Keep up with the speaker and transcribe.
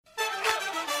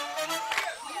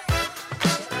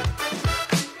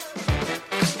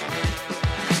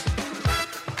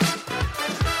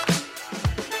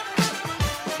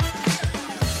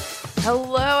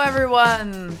Hello,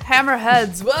 everyone.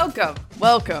 Hammerheads,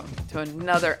 welcome to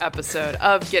another episode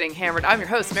of Getting Hammered. I'm your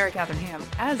host, Mary Catherine Ham,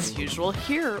 as usual,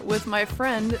 here with my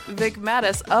friend Vic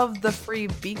Mattis of the Free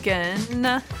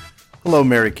Beacon. Hello,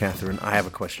 Mary Catherine. I have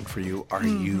a question for you. Are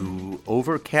you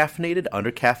over-caffeinated,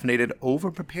 under-caffeinated,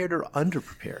 over-prepared, or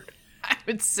underprepared? I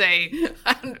would say,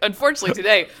 unfortunately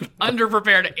today,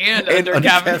 underprepared and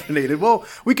under-caffeinated. Well,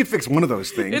 we could fix one of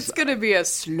those things. It's going to be a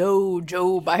slow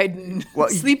Joe Biden,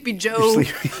 sleepy Joe,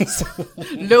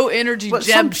 low energy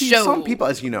Jeb show. Some people,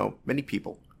 as you know, many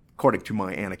people, according to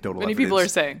my anecdotal evidence,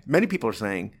 many people are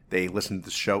saying they listen to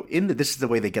the show. This is the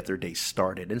way they get their day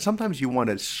started, and sometimes you want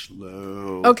to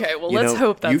slow. Okay, well, let's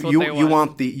hope that's what they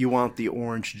want. You want the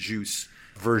orange juice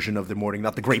version of the morning,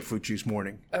 not the grapefruit juice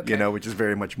morning. Okay. Which is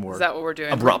very much more. Is that what we're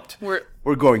doing? Abrupt.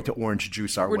 We're going to orange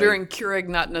juice our way. We're doing Keurig,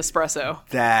 not an espresso.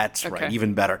 That's right.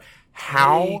 Even better.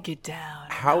 Take it down.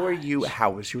 How are you?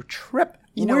 How was your trip?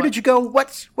 Where did you go?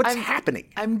 What's happening?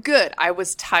 I'm good. I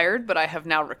was tired, but I have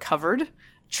now recovered.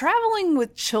 Traveling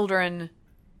with children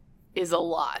is a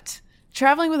lot.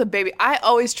 Traveling with a baby, I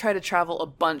always try to travel a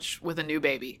bunch with a new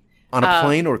baby. On a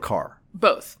plane or car?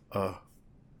 Both.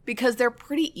 Because they're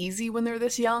pretty easy when they're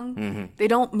this young. Mm-hmm. They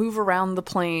don't move around the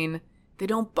plane. They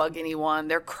don't bug anyone.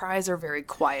 Their cries are very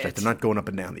quiet. Like they're not going up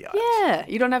and down the aisles. Yeah,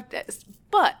 you don't have to.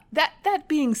 But that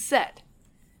being said,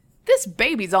 this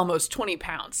baby's almost 20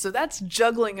 pounds. So that's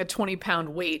juggling a 20-pound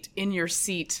weight in your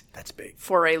seat. That's big.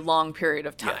 For a long period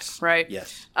of time, right?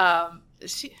 Yes.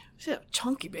 She's a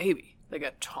chunky baby.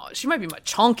 She might be my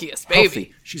chunkiest baby.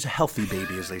 Healthy. She's a healthy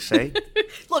baby, as they say.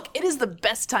 Look, it is the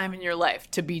best time in your life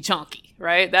to be chunky,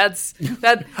 right? That's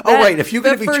that. Right. If you're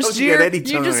going to be chunky at any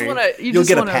time, you'll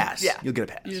get a pass. Yeah, you'll get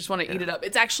a pass. You just want to eat it up.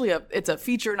 It's actually it's a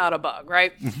feature, not a bug,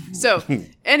 right? So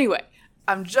anyway,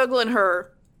 I'm juggling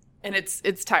her, and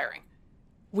it's tiring.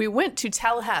 We went to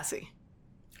Tallahassee,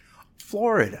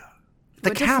 Florida,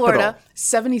 the capital. To Florida,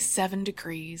 77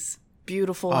 degrees.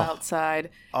 Beautiful outside.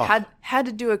 Had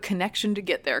to do a connection to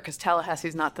get there because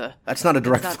Tallahassee's not the. That's not a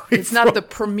direct flight. It's not the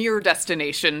premier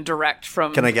destination direct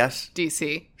from. Can I guess?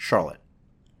 DC. Charlotte.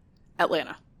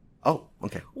 Atlanta. Oh,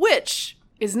 okay. Which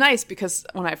is nice because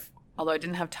although I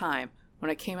didn't have time, when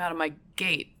I came out of my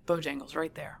gate, Bojangles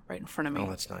right there, right in front of me. Oh,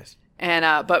 that's nice. And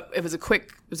but it was a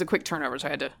quick turnover, so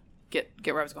I had to get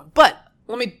where I was going. But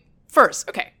let me first.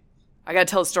 Okay, I got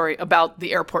to tell a story about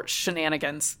the airport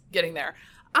shenanigans getting there.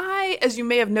 As you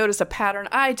may have noticed a pattern,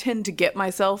 I tend to get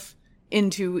myself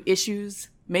into issues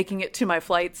making it to my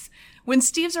flights. When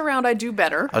Steve's around, I do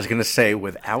better. I was going to say,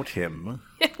 without him.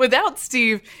 Without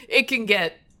Steve, it can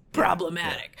get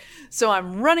problematic. Yeah. So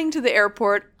I'm running to the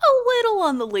airport a little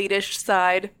on the late-ish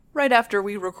side, right after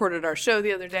we recorded our show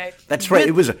the other day. That's right.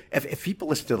 It was if people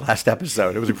listened to the last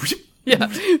episode, it was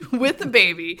with the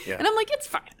baby. Yeah. And I'm like, it's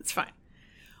fine.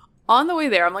 On the way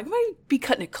there, I'm like, I might be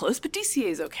cutting it close, but DCA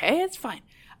is okay. It's fine.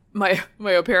 My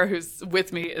au pair who's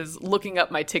with me is looking up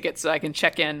my ticket so I can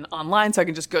check in online so I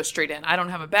can just go straight in. I don't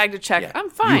have a bag to check. Yeah. I'm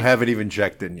fine. You haven't even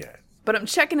checked in yet. But I'm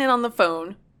checking in on the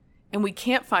phone, and we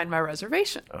can't find my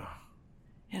reservation. Oh.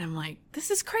 And I'm like,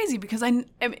 this is crazy because I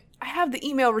have the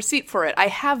email receipt for it. I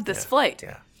have this flight.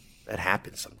 Yeah, that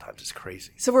happens sometimes. It's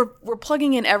crazy. So we're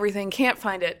plugging in everything, can't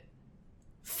find it.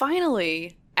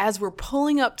 Finally, as we're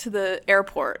pulling up to the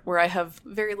airport, where I have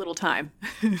very little time,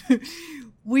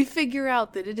 we figure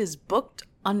out that it is booked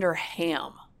under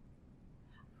Ham.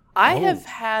 I have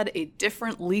had a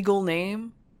different legal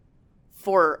name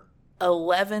for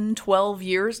 11, 12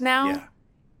 years now. Yeah.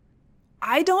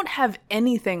 I don't have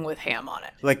anything with Ham on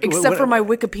it, except for my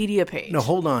Wikipedia page. No,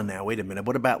 hold on now. Wait a minute.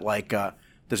 What about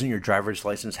doesn't your driver's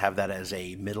license have that as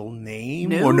a middle name?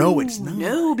 No, it's not.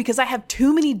 No, because I have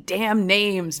too many damn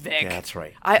names, Vic. Yeah, that's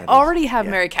right. I already have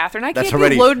Mary Catherine. I can't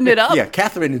be loading it up. Yeah,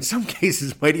 Catherine in some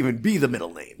cases might even be the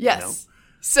middle name. Yes. You know?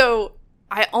 So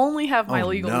I only have my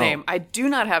legal name. I do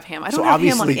not have Ham. I don't have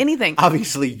Ham on anything.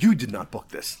 Obviously, you did not book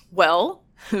this. Well,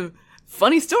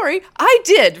 funny story. I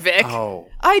did, Vic.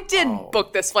 I did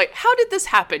book this flight. How did this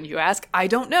happen, you ask? I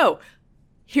don't know.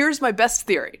 Here's my best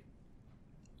theory.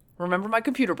 Remember, my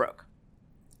computer broke.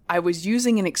 I was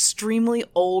using an extremely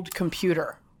old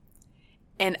computer.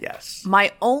 And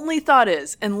my only thought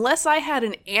is, unless I had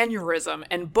an aneurysm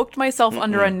and booked myself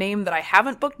under a name that I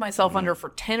haven't booked myself under for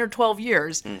 10 or 12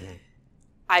 years,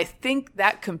 I think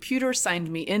that computer signed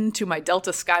me into my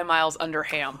Delta Sky Miles under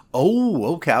Ham.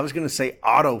 Oh, okay. I was going to say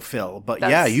autofill,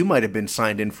 but you might have been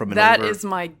signed in from an That is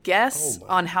my guess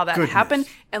on how that happened.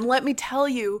 And let me tell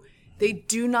you, they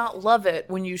do not love it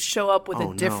when you show up with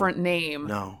a different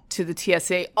name to the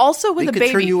TSA. Also with a baby. They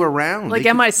could turn you around. Like,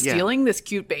 am I stealing this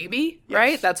cute baby? Yes.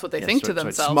 Right? That's what they think to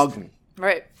themselves. Smuggling.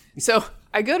 Right. So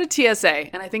I go to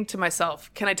TSA and I think to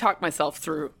myself, can I talk myself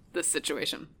through this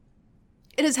situation?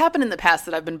 It has happened in the past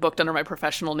that I've been booked under my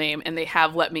professional name and they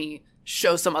have let me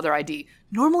show some other ID.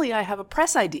 Normally I have a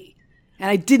press ID and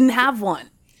I didn't have one.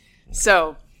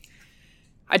 So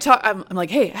I'm like,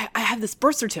 hey, I have this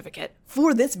birth certificate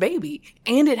for this baby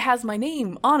and it has my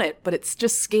name on it, but it's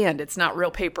just scanned. It's not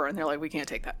real paper. And they're like, we can't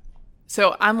take that.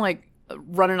 So I'm like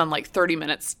running on like 30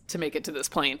 minutes to make it to this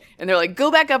plane. And they're like,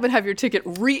 go back up and have your ticket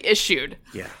reissued.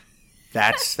 Yeah.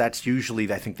 That's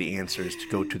usually, I think, the answer is to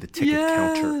go to the ticket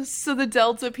counter. So the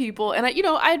Delta people, and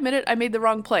I admit it, I made the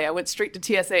wrong play. I went straight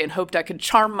to TSA and hoped I could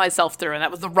charm myself through, and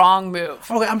that was the wrong move.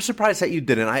 Okay, I'm surprised that you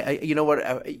didn't. You know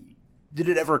what? Did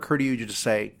it ever occur to you to just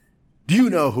say, do you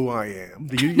know who I am?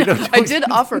 I did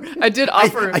offer. I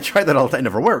tried that all the time. It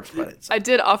never worked. But I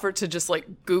did offer to just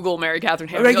like Google Mary Catherine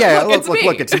Hamilton.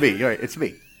 Look, it's me. Right, it's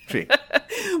me.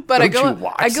 But I go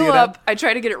up, I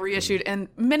try to get it reissued, and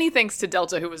many thanks to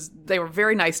Delta, they were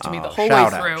very nice to me the whole way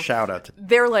through. Shout out.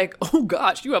 They're like, oh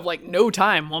gosh, you have like no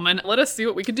time, woman. Let us see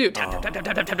what we can do.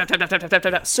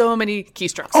 So many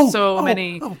keystrokes.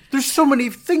 Many. There's so many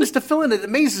things to fill in. It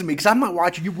amazes me because I'm not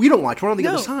watching. We don't watch. We're on the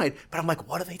other side. But I'm like,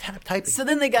 what are they typing? So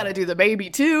then they got to do the baby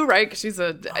too, right? Because she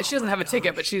doesn't have a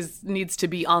ticket, but she needs to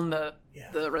be on the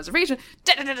reservation.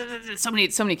 So many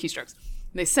keystrokes.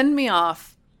 They send me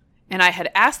off. And I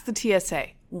had asked the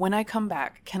TSA, when I come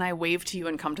back, can I wave to you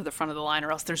and come to the front of the line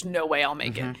or else there's no way I'll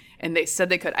make it? And they said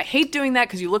they could. I hate doing that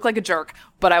because you look like a jerk,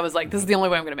 but I was like, this is the only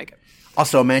way I'm going to make it.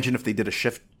 Also, imagine if they did a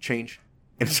shift change.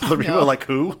 And some other people are like,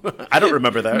 who? I don't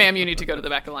remember that. Ma'am, you need to go to the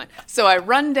back of the line. So I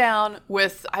run down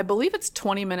with, I believe it's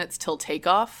 20 minutes till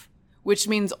takeoff, which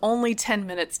means only 10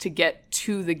 minutes to get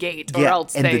to the gate or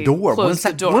else they close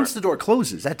the door. Once the door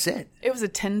closes, that's it. It was a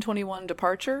 10:21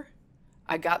 departure.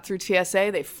 I got through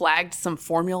TSA. They flagged some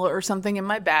formula or something in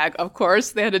my bag. Of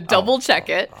course, they had to double check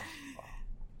it.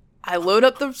 I load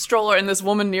up the stroller, and this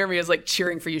woman near me is like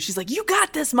cheering for you. She's like, you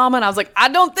got this, mama. And I was like, I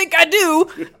don't think I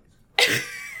do.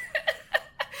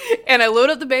 And I load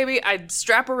up the baby. I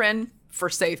strap her in for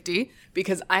safety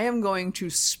because I am going to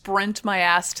sprint my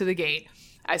ass to the gate.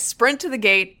 I sprint to the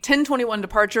gate, 10:21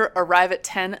 departure, arrive at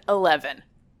 10:11.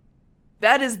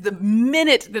 That is the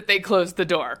minute that they closed the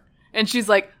door. And she's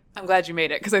like, I'm glad you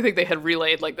made it, because I think they had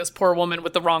relayed, like, this poor woman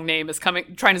with the wrong name is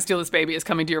coming, trying to steal this baby, is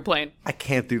coming to your plane. I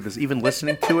can't do this. Even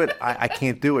listening to it, I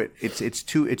can't do it. It's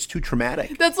too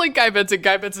traumatic. That's like Guy Benson.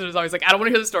 Guy Benson is always like, I don't want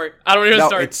to hear the story. I don't want to hear the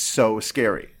story. It's so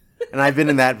scary. And I've been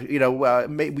in that,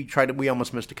 we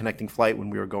almost missed a connecting flight when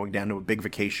we were going down to a big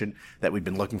vacation that we'd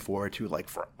been looking forward to, like,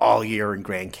 for all year, and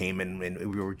Grand came in, and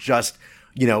we were just,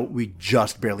 we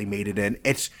just barely made it in.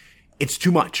 It's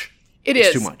too much.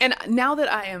 It's too much. And now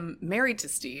that I am married to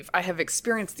Steve, I have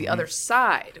experienced the other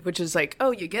side, which is like,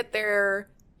 you get there,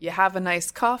 you have a nice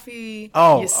coffee,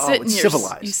 you sit it's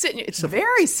civilized. It's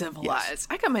very civilized. Yes.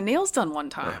 I got my nails done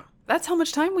one time. Yeah. That's how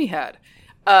much time we had.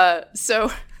 So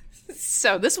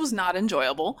this was not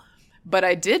enjoyable, but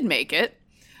I did make it,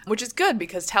 which is good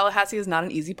because Tallahassee is not an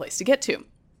easy place to get to.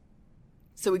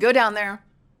 So we go down there,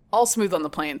 all smooth on the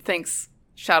plane. Thanks.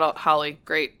 Shout out Holly,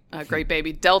 great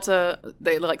baby. Delta,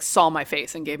 they like saw my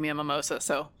face and gave me a mimosa.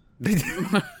 So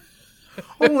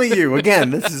only you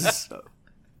again. This is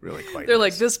really quite. They're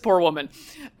like, this poor woman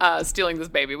stealing this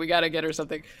baby. We got to get her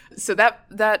something. So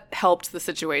that helped the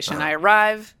situation. I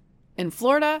arrive in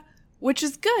Florida, which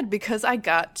is good because I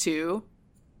got to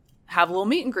have a little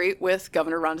meet and greet with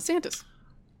Governor Ron DeSantis.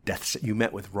 You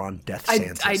met with Ron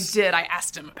DeSantis. I did. I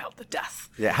asked him about the death.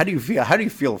 Yeah. How do you feel? How do you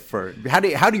feel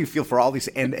for all these?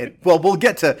 And we'll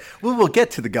get to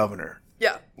the governor.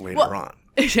 Yeah. Later on.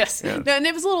 Yes. Yeah. No, and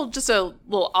it was a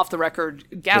little off the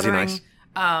record gathering. Was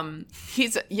he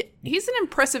nice? He's an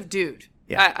impressive dude.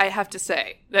 Yeah. I have to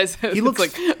say. He looks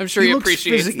like, I'm sure he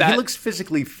appreciates that. He looks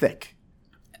physically thick.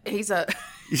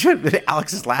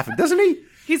 Alex is laughing, doesn't he?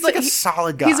 He's like a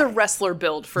solid guy. He's a wrestler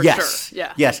build for sure.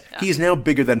 Yeah. Yes. Yeah. He is now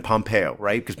bigger than Pompeo,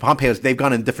 right? Because they've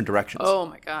gone in different directions. Oh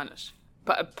my gosh.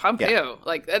 Pompeo,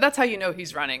 like that's how you know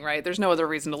he's running, right? There's no other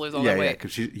reason to lose all that weight.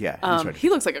 He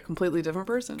looks like a completely different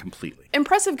person. Completely.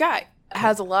 Impressive guy.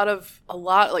 Has a lot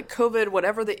like COVID,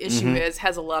 whatever the issue is,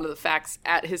 has a lot of the facts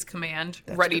at his command,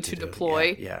 ready to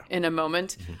deploy in a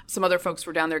moment. Mm-hmm. Some other folks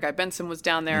were down there. Guy Benson was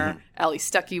down there. Ali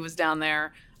Stuckey was down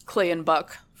there. Clay and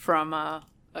Buck from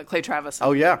Clay Travis.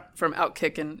 Oh, yeah. From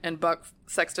Outkick and Buck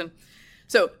Sexton.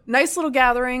 So, nice little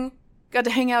gathering. Got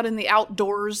to hang out in the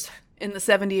outdoors in the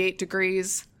 78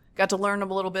 degrees. Got to learn a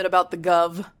little bit about the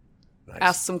Gov. Nice.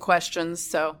 Ask some questions.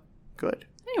 So, good.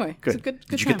 Anyway, good. It's a good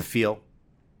Did you time. Get the feel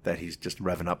that he's just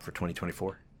revving up for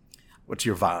 2024? What's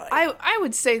your vibe? I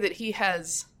would say that he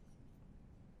has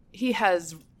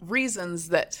reasons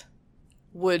that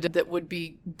would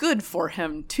be good for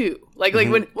him too. Like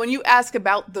when you ask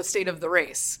about the state of the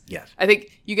race, yes, I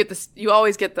think you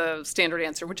always get the standard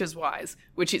answer, which is wise,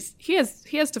 which is he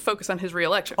has to focus on his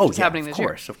reelection, which is happening this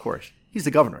year. Of course. He's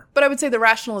the governor. But I would say the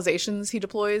rationalizations he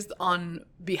deploys on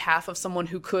behalf of someone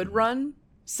who could run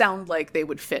sound like they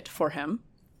would fit for him.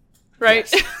 Right?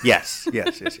 Yes.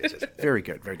 Very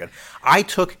good. Very good. I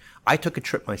took a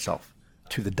trip myself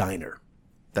to the diner.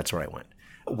 That's where I went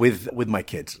with my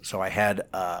kids. So I had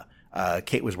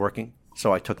Kate was working,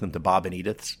 so I took them to Bob and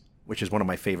Edith's, which is one of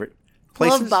my favorite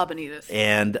places. Love Bob and Edith's.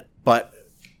 But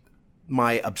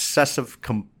my obsessive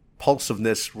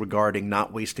compulsiveness regarding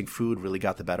not wasting food really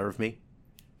got the better of me.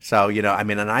 So, and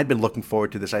I'd been looking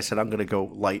forward to this. I said, I'm going to go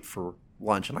light for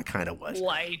lunch, and I kind of was.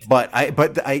 Light. But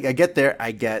I get there,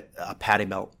 I get a patty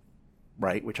melt,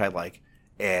 right, which I like.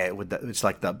 It's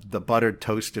like the buttered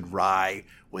toasted rye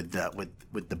with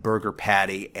the burger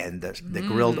patty and the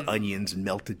grilled onions and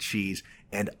melted cheese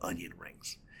and onion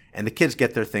rings. And the kids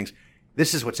get their things.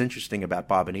 This is what's interesting about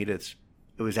Bob and Edith's.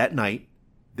 It was at night.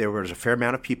 There was a fair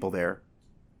amount of people there.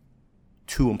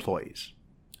 2 employees.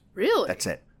 Really? That's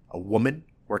it. A woman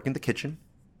working the kitchen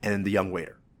and then the young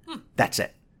waiter. That's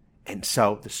it. And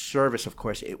so the service, of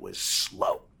course, it was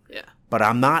slow. Yeah. But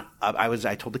I'm not.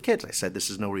 I told the kids. I said, "This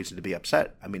is no reason to be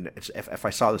upset. I mean, if I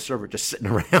saw the server just sitting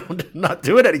around not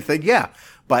doing anything, yeah.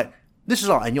 But this is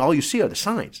all, and all you see are the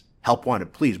signs. Help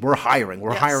wanted, please. We're hiring.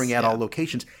 We're hiring at all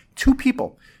locations. 2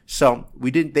 people. So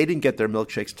They didn't get their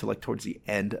milkshakes until like towards the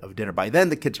end of dinner. By then,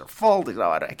 the kids are full. They go,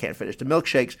 I can't finish the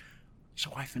milkshakes.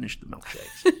 So I finished the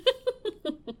milkshakes.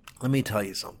 Let me tell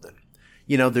you something.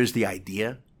 There's the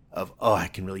idea of, I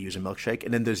can really use a milkshake.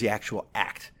 And then there's the actual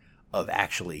act of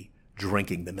actually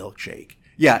drinking the milkshake.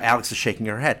 Yeah, Alex is shaking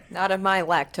her head. Not of my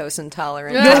lactose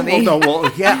intolerant.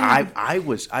 I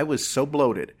was so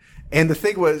bloated. And the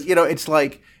thing was, it's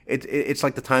like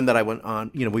the time that I went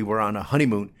on, we were on a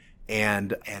honeymoon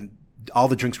and all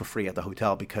the drinks were free at the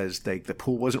hotel because the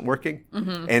pool wasn't working.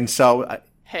 Mm-hmm. And so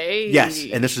Hey. Yes,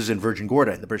 and this is in Virgin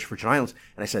Gorda, in the British Virgin Islands.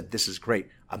 And I said, this is great.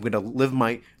 I'm going to live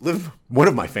one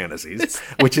of my fantasies,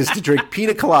 which is to drink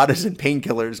pina coladas and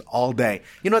painkillers all day.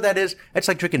 You know what that is? It's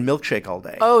like drinking milkshake all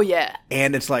day. Oh, yeah.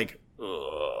 And it's like,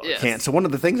 yes. Can't. So one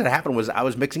of the things that happened was I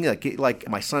was mixing it, like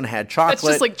my son had chocolate. That's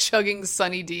just like chugging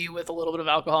Sunny D with a little bit of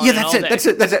alcohol. Yeah, that's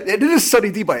it. It is Sunny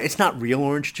D, but it's not real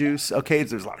orange juice. Okay,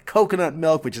 there's a lot of coconut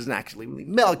milk, which isn't actually really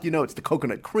milk. It's the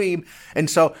coconut cream. And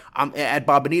so I'm at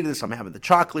Bob and Edith's. I'm having the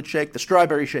chocolate shake, the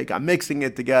strawberry shake. I'm mixing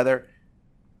it together.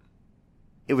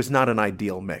 It was not an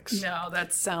ideal mix. No,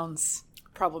 that sounds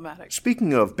problematic.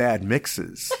 Speaking of bad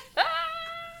mixes.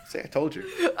 See, I told you.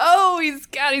 Oh, he's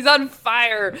on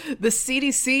fire. The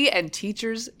CDC and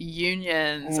teachers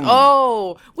unions.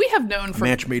 Oh, we have known for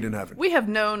match made in heaven. We have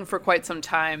known for quite some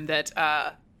time that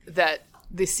that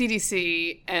the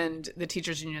CDC and the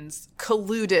teachers unions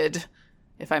colluded,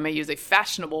 if I may use a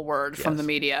fashionable word from the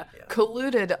media,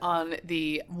 colluded on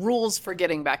the rules for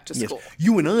getting back to school. Yes.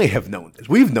 You and I have known this.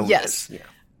 We've known this. Yeah.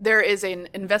 There is an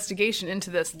investigation into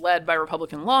this led by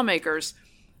Republican lawmakers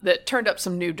that turned up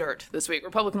some new dirt this week.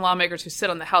 Republican lawmakers who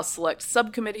sit on the House Select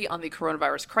Subcommittee on the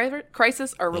Coronavirus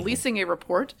Crisis are releasing a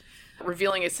report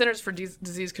revealing a Centers for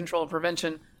Disease Control and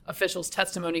Prevention official's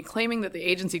testimony claiming that the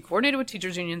agency coordinated with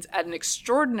teachers' unions at an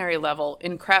extraordinary level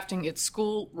in crafting its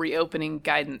school reopening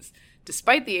guidance,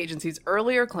 despite the agency's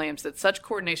earlier claims that such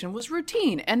coordination was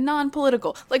routine and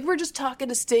non-political. Like, we're just talking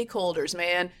to stakeholders,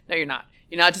 man. No, you're not.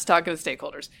 You're not just talking to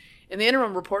stakeholders. In the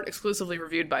interim report exclusively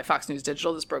reviewed by Fox News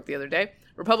Digital, this broke the other day,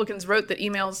 Republicans wrote that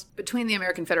emails between the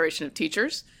American Federation of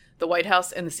Teachers, the White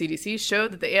House, and the CDC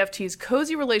showed that the AFT's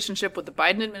cozy relationship with the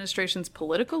Biden administration's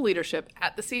political leadership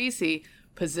at the CDC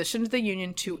positioned the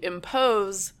union to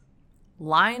impose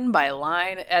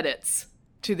line-by-line edits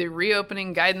to the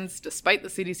reopening guidance despite the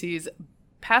CDC's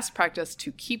past practice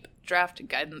to keep draft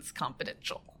guidance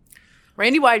confidential.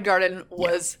 Randy Weingarten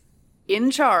was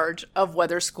in charge of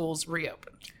whether schools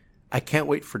reopened. I can't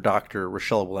wait for Dr.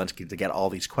 Rochelle Walensky to get all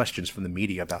these questions from the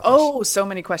media about this. Oh, so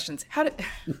many questions. How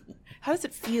does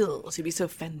it feel to be so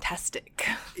fantastic?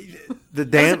 The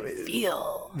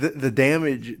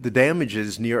damage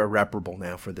is near irreparable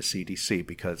now for the CDC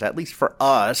because, at least for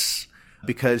us,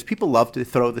 because people love to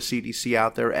throw the CDC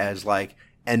out there as like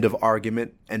end of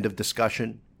argument, end of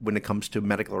discussion when it comes to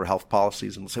medical or health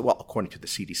policies, and we'll say, well, according to the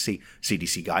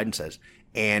CDC guidance says,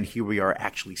 and here we are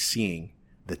actually seeing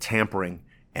the tampering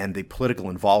and the political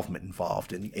involvement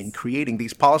involved in creating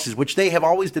these policies, which they have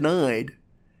always denied,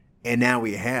 and now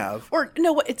we have. Or,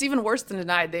 no, it's even worse than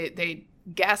denied. They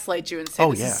gaslight you and say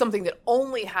this is something that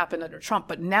only happened under Trump,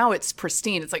 but now it's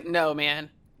pristine. It's like, no, man.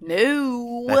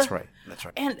 No. That's right.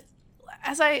 And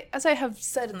as I have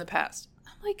said in the past,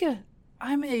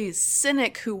 I'm a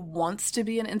cynic who wants to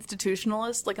be an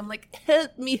institutionalist. Like, I'm like,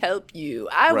 help me help you.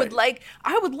 I would like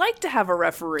to have a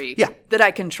referee that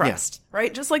I can trust,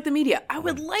 right? Just like the media. I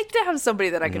would like to have somebody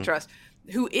that I can trust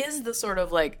who is the sort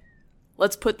of like,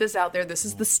 let's put this out there. This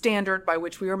is the standard by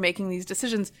which we are making these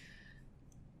decisions.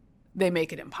 They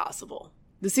make it impossible.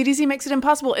 The CDC makes it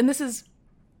impossible. And this is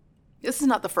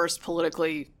not the first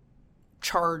politically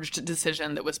charged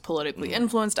decision that was politically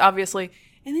influenced, obviously.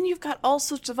 And then you've got all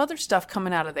sorts of other stuff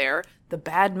coming out of there. The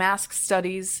bad mask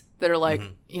studies that are like,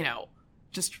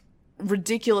 just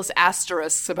ridiculous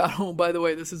asterisks about, oh, by the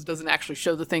way, this doesn't actually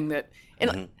show the thing that...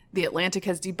 And The Atlantic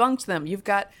has debunked them. You've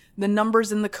got the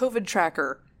numbers in the COVID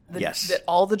tracker that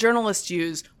all the journalists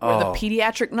use, where the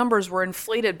pediatric numbers were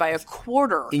inflated by a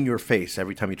quarter. In your face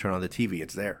every time you turn on the TV,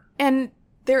 it's there. And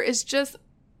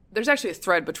there's actually a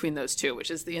thread between those two, which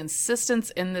is the insistence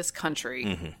in this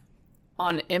country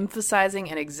on emphasizing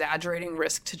and exaggerating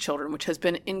risk to children, which has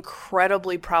been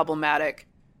incredibly problematic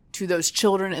to those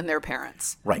children and their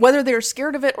parents. Right. Whether they're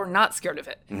scared of it or not scared of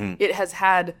it. It has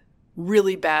had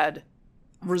really bad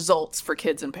results for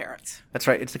kids and parents. That's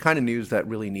right. It's the kind of news that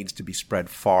really needs to be spread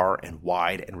far and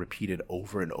wide and repeated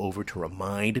over and over to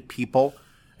remind people,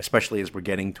 especially as we're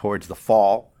getting towards the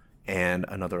fall and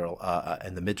and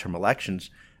the midterm elections.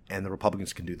 And the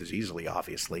Republicans can do this easily,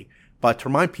 obviously, but to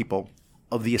remind people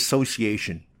of the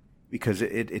association, because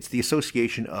it's the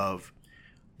association of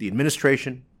the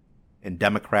administration and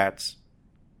Democrats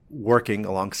working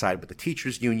alongside with the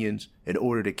teachers' unions in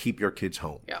order to keep your kids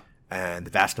home. Yeah. And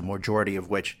the vast majority of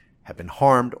which have been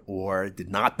harmed or did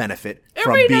not benefit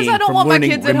Everybody from knows I don't want my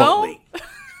kids remotely. At home.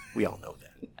 We all know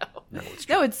that.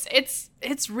 No,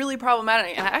 it's really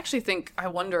problematic. And I actually think, I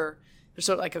wonder, there's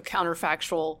sort of like a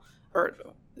counterfactual or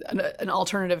an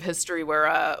alternative history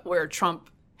where Trump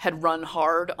had run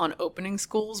hard on opening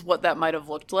schools, what that might have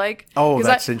looked like. Oh,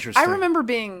 that's interesting. I remember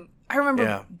being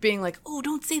like, oh,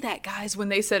 don't say that, guys, when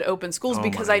they said open schools,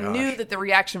 because I knew that the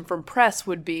reaction from press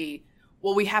would be,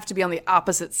 well, we have to be on the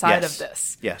opposite side of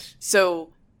this. Yes.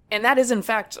 So, and that is, in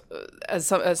fact,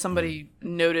 as somebody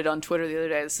noted on Twitter the other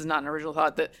day, this is not an original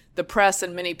thought, that the press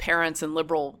and many parents in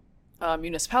liberal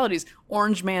municipalities,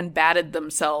 Orange Man batted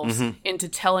themselves into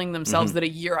telling themselves that a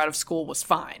year out of school was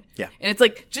fine. Yeah. And it's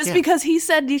like, just because he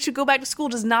said you should go back to school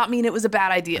does not mean it was a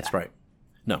bad idea. That's right.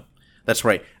 No, that's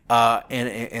right.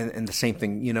 And the same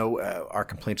thing, our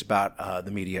complaints about the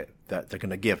media that they're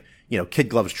going to give, kid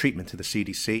gloves treatment to the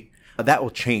CDC. That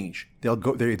will change.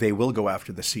 They will go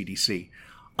after the CDC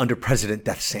under President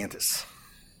DeSantis.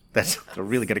 They're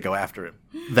really going to go after him.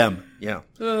 Them, yeah.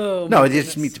 Oh, no, it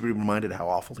just needs to be reminded how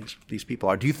awful these people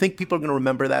are. Do you think people are going to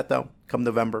remember that, though, come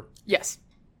November? Yes.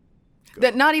 Good.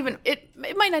 That not even it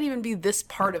might not even be this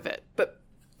part of it,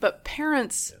 but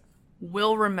parents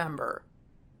will remember.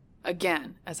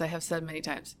 Again, as I have said many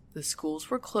times, the schools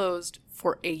were closed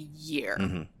for a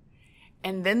year,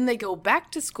 and then they go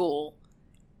back to school,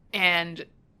 and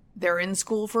they're in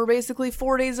school for basically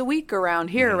 4 days a week around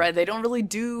here, right? They don't really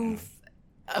do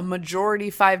a majority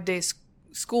 5-day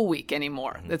school week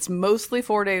anymore. It's mostly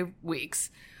 4-day weeks.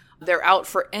 They're out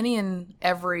for any and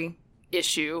every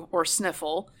issue or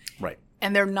sniffle. Right.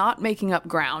 And they're not making up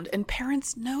ground. And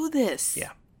parents know this.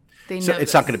 Yeah. They know so it's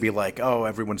this. not going to be like, oh,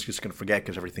 everyone's just going to forget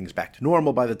because everything's back to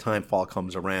normal by the time fall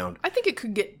comes around. I think it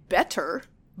could get better,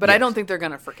 but I don't think they're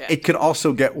going to forget. It could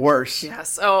also get worse.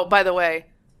 Yes. Oh, by the way,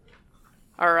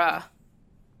 our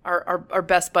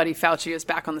best buddy Fauci is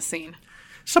back on the scene.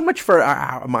 So much for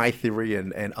my theory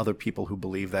and other people who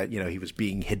believe that, he was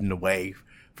being hidden away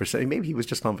for saying maybe he was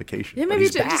just on vacation. Yeah, maybe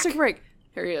just a break.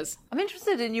 Here he is. I'm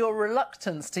interested in your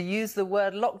reluctance to use the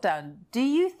word lockdown. Do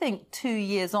you think 2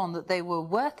 years on that they were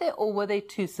worth it, or were they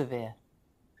too severe?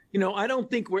 I don't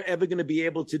think we're ever going to be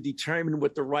able to determine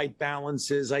what the right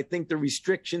balance is. I think the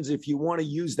restrictions, if you want to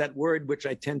use that word, which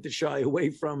I tend to shy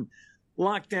away from,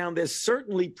 lockdown, there's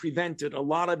certainly prevented a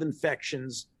lot of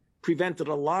infections, prevented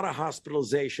a lot of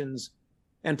hospitalizations,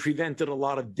 and prevented a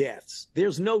lot of deaths.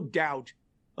 There's no doubt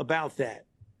about that.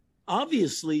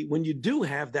 Obviously, when you do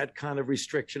have that kind of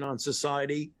restriction on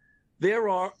society, there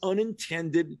are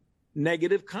unintended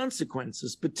negative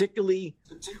consequences, particularly...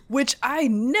 Which I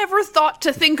never thought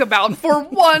to think about for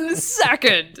 1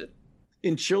 second.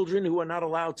 In children who are not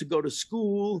allowed to go to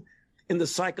school, in the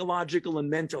psychological and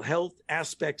mental health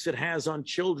aspects it has on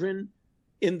children,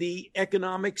 in the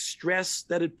economic stress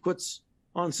that it puts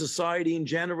on society in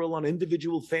general, on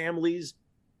individual families.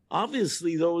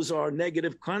 Obviously, those are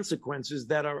negative consequences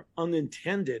that are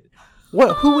unintended.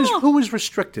 Well, who was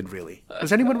restricted, really?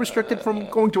 Was anyone restricted from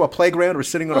going to a playground or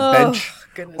sitting on a bench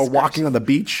or walking on the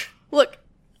beach? Look,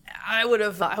 I would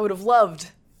have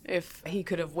loved if he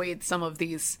could have weighed some of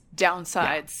these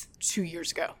downsides 2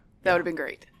 years ago. That would have been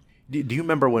great. Do you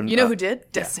remember when you know who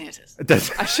did?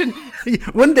 DeSantis. I shouldn't.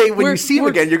 One day when you see him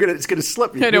again, it's gonna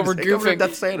slip. I know we're goofing.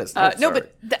 DeSantis. No,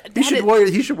 but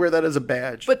he should wear that as a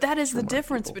badge. But that is the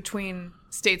difference between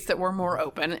states that were more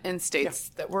open and states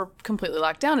that were completely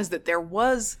locked down. Is that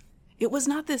it was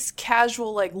not this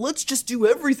casual like let's just do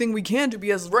everything we can to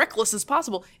be as reckless as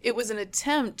possible. It was an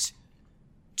attempt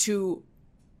to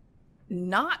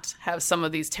not have some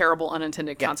of these terrible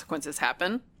unintended consequences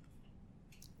happen.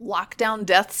 Lockdown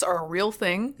deaths are a real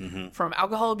thing from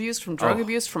alcohol abuse, from drug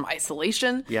abuse, from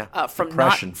isolation,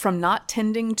 from not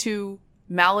tending to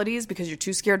maladies because you're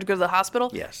too scared to go to the hospital.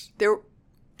 Yes.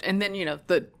 And then,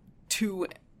 the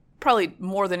probably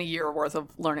more than a year worth of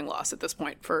learning loss at this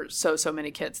point for so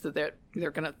many kids that they're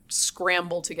going to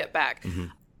scramble to get back.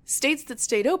 States that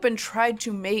stayed open tried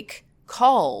to make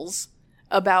calls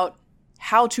about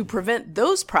how to prevent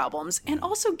those problems and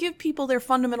also give people their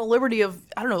fundamental liberty of,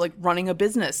 I don't know, like running a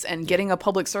business and getting a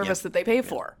public service that they pay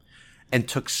for. And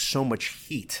took so much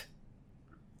heat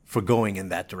for going in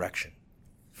that direction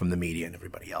from the media and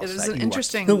everybody else. It is an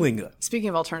interesting, speaking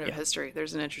of alternative history,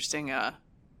 there's an interesting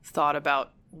thought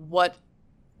about what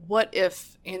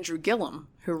if Andrew Gillum,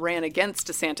 who ran against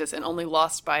DeSantis and only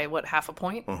lost by, half a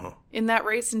point in that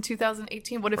race in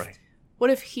 2018, what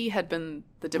if he had been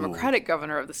the Democratic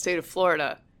governor of the state of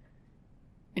Florida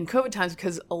in COVID times?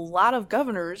 Because a lot of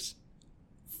governors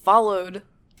followed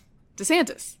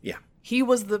DeSantis. Yeah. He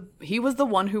was the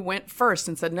one who went first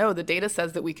and said, no, the data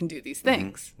says that we can do these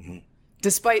things.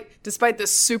 Despite this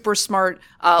super smart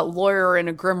lawyer in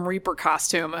a Grim Reaper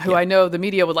costume, who I know the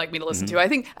media would like me to listen to. I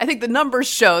think the numbers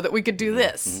show that we could do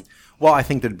this. Well, I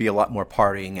think there'd be a lot more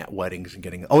partying at weddings and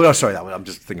getting. Oh no, sorry, I'm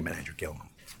just thinking about Andrew Gillum.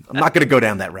 I'm not going to go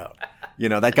down that road.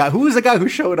 That guy. Who was the guy who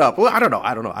showed up? Well, I don't know.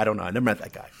 I never met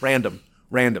that guy. Random.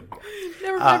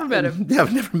 Never met him.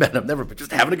 I've never met him. Never, but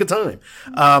just having a good time.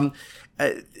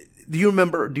 Do you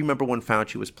remember when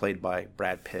Fauci was played by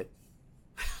Brad Pitt?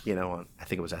 On I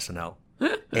think it was SNL,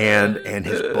 and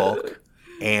his book,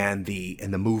 and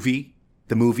the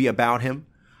movie about him.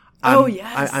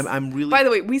 Yes. I'm really. By the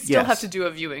way, we still have to do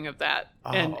a viewing of that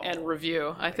and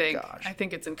review. I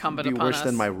think it's incumbent upon us. Worse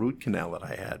than my root canal that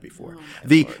I had before.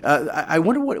 I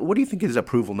wonder what do you think his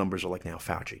approval numbers are like now,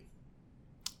 Fauci?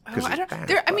 I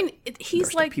don't.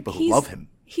 He's like people who love him.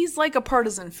 He's like a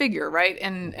partisan figure, right?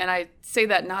 And I say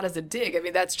that not as a dig. I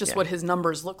mean, that's just what his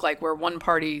numbers look like, where one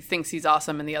party thinks he's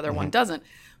awesome and the other one doesn't.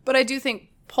 But I do think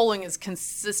polling is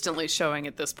consistently showing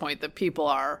at this point that people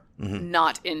are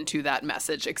not into that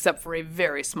message, except for a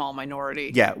very small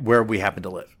minority. Yeah, where we happen to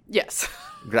live. Yes.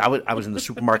 I was in the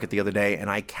supermarket the other day, and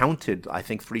I counted, I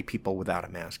think, 3 people without a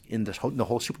mask in the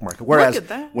whole supermarket. Whereas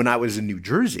when I was in New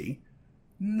Jersey,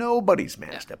 nobody's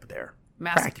masked up there.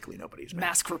 Practically nobody's masked.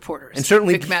 Mask reporters. And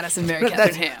certainly Vic Madison, Mary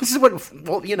Catherine Ham. This is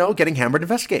what, getting hammered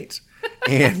investigates.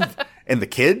 And the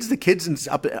kids in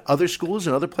other schools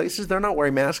and other places, they're not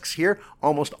wearing masks here.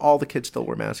 Almost all the kids still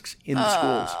wear masks in the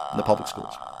schools, in the public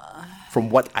schools,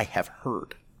 from what I have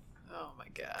heard. Oh my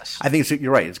gosh. I think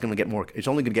you're right. It's only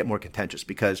going to get more contentious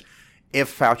because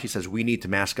if Fauci says we need to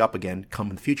mask up again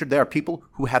come in the future, there are people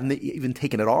who haven't even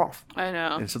taken it off. I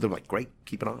know. And so they're like, great,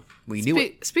 keep it on. We knew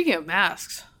it. Speaking of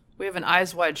masks, we have an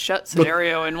eyes wide shut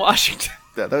scenario in Washington.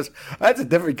 That's a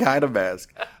different kind of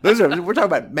mask. We're talking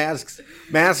about masks.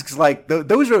 Masks like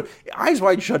those are eyes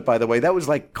wide shut. By the way, that was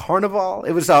like Carnival.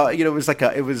 It was it was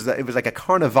like a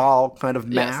Carnival kind of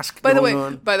mask. By the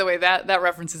way, that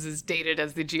reference is as dated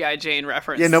as the G.I. Jane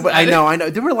reference. Yeah, no, but I know.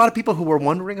 There were a lot of people who were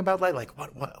wondering about like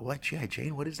what G.I.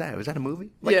 Jane? What is that? Was that a movie?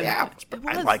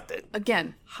 I liked it.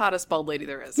 Again, hottest bald lady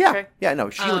there is. Yeah, okay? yeah. No,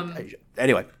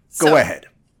 anyway, go ahead.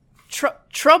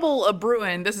 Trouble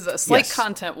a-brewing. This is a slight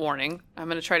content warning. I'm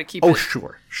going to try to keep it. Oh,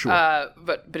 sure.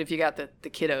 But if you got the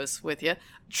kiddos with you.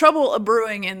 Trouble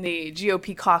a-brewing in the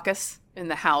GOP caucus in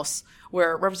the House,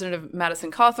 where Representative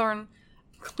Madison Cawthorn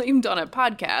claimed on a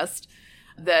podcast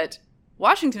that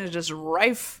Washington is just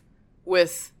rife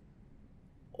with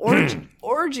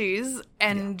orgies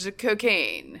and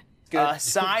cocaine.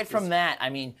 Aside from that, I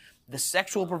mean, the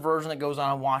sexual perversion that goes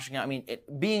on in Washington, I mean,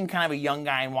 being kind of a young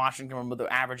guy in Washington, with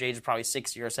the average age is probably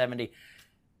 60 or 70,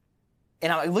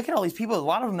 and I look at all these people, a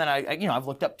lot of them that I've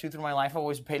looked up to through my life. I've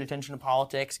always paid attention to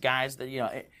politics, guys that,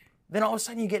 then all of a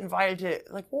sudden you get invited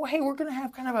to, like, well, hey, we're going to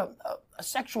have kind of a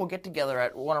sexual get-together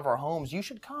at one of our homes. You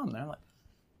should come. And I'm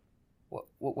like,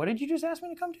 what did you just ask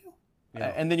me to come to?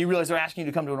 Yeah. And then you realize they're asking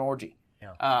you to come to an orgy.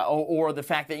 Yeah. Or the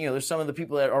fact that, there's some of the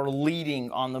people that are leading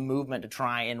on the movement to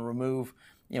try and remove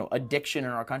addiction in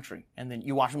our country, and then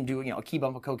you watch them do a key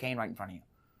bump of cocaine right in front of you.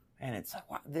 And it's like,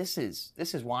 wow, this is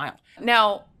wild.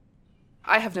 Now,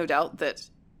 I have no doubt that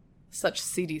such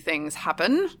seedy things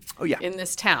happen in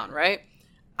this town, right?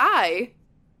 I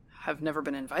have never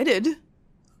been invited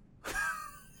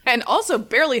and also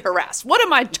barely harassed. What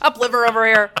am I, top liver over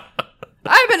here?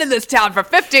 I've been in this town for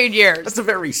 15 years. That's a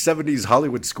very 70s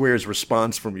Hollywood Squares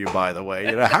response from you, by the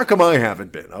way. How come I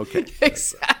haven't been? Okay.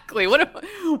 Exactly.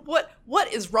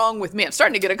 What is wrong with me? I'm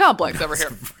starting to get a complex over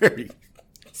here.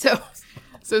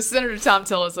 So Senator Thom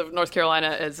Tillis of North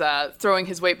Carolina is throwing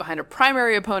his weight behind a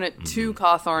primary opponent to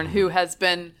Cawthorn, who has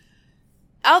been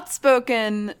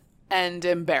outspoken and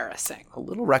embarrassing. A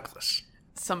little reckless.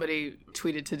 Somebody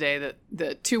tweeted today that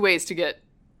the two ways to get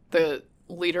the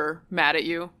leader mad at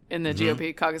you in the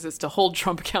GOP caucus is to hold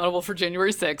Trump accountable for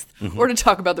January 6th or to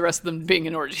talk about the rest of them being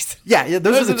in orgies. Yeah,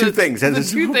 those are the two things. The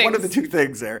two things. One of the two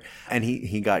things there. And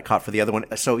he got caught for the other one.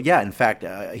 So, yeah, in fact,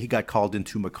 he got called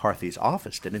into McCarthy's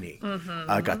office, didn't he?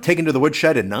 Got taken to the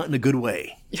woodshed and not in a good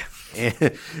way.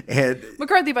 and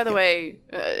McCarthy, by the way,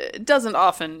 doesn't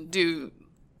often do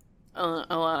a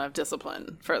lot of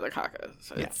discipline for the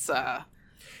caucus. It's a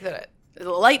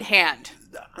light hand,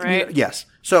 right? Yes.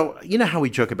 So, you know how we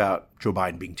joke about Joe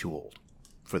Biden being too old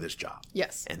for this job?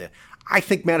 Yes. And I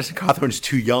think Madison Cawthorn is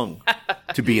too young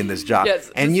to be in this job.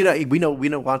 Yes. And, we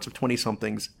know lots of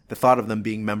 20-somethings. The thought of them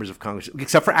being members of Congress,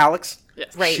 except for Alex,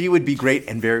 yes. Right. She would be great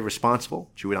and very responsible.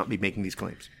 She would not be making these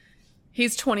claims.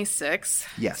 He's 26.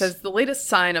 Yes. Says the latest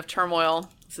sign of turmoil,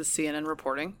 this is CNN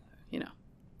reporting,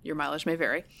 your mileage may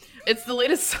vary. It's the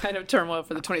latest sign of turmoil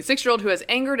for the 26-year-old who has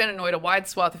angered and annoyed a wide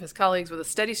swath of his colleagues with a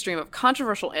steady stream of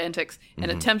controversial antics and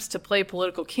attempts to play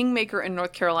political kingmaker in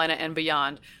North Carolina and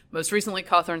beyond. Most recently,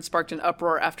 Cawthorn sparked an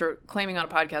uproar after claiming on a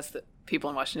podcast that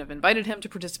people in Washington have invited him to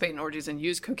participate in orgies and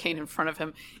use cocaine in front of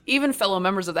him. Even fellow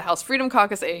members of the House Freedom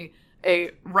Caucus, a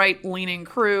right-leaning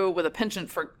crew with a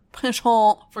penchant for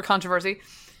controversy,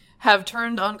 have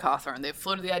turned on Cawthorn. They've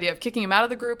floated the idea of kicking him out of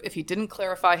the group if he didn't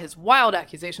clarify his wild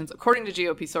accusations, according to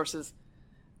GOP sources,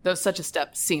 though such a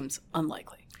step seems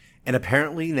unlikely. And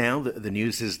apparently now the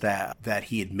news is that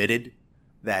he admitted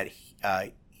that he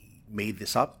made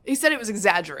this up. He said it was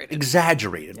exaggerated.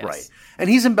 Exaggerated, yes. Right. And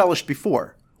he's embellished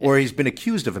before, or he's been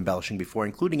accused of embellishing before,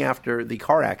 including after the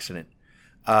car accident,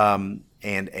 and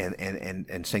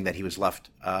saying that he was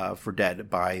left for dead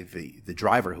by the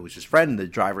driver who was his friend. The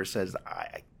driver says,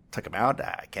 I took him out.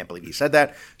 I can't believe he said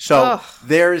that. So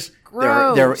there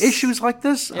are issues like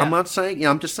this. Yeah. I'm not saying,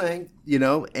 I'm just saying,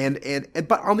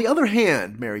 but on the other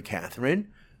hand, Mary Catherine,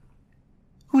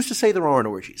 who's to say there aren't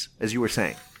orgies, as you were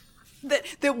saying?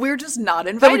 That we're just not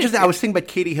invited. I was thinking about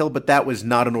Katie Hill, but that was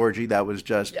not an orgy. That was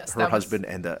just her husband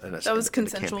and a that was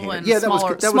consensual and that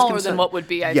smaller was than what would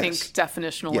be, I think,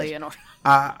 definitionally an orgy.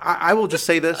 I will just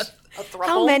say this.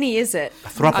 How many is it? A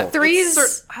throuple.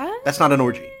 Three's? That's not an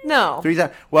orgy. No. Three's.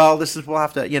 Well, we'll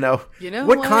have to,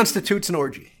 what constitutes an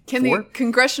orgy? Can the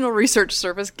Congressional Research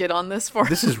Service get on this for us?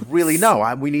 This is really,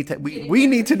 we need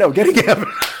to know. Getting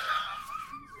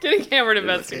hammered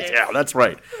investigate. Yeah, that's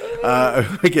right.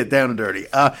 We get down and dirty.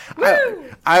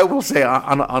 I will say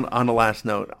on the last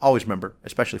note, always remember,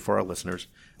 especially for our listeners,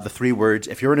 the 3 words.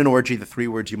 If you're in an orgy, the 3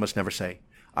 words you must never say: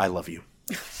 I love you.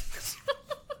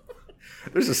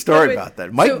 There's a story about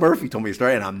that. Mike Murphy told me a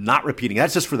story, and I'm not repeating.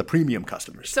 That's just for the premium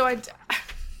customers. So I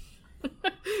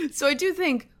do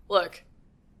think, look,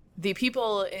 the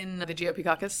people in the GOP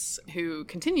caucus who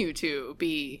continue to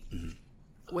be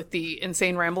with the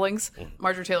insane ramblings,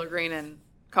 Marjorie Taylor Greene and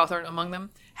Cawthorn among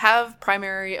them, have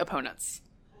primary opponents.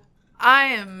 I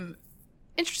am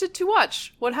interested to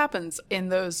watch what happens in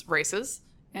those races,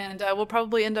 and we'll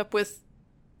probably end up with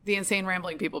the insane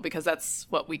rambling people because that's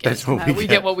what we get. That's what we get. We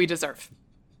get what we deserve.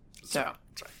 So,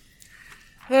 that's right.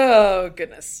 Oh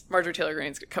goodness, Marjorie Taylor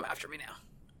Greene's gonna come after me now.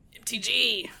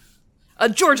 MTG, a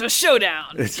Georgia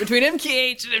showdown between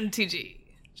MKH and MTG.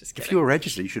 Just kidding. If you were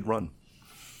registered, you should run.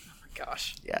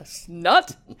 Gosh. Yes.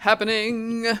 Not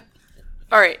happening.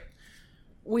 All right.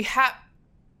 We have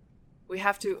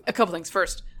to, a couple things.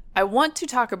 First, I want to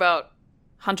talk about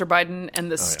Hunter Biden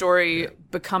and the story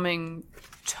becoming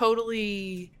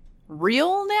totally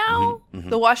real now.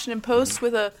 The Washington Post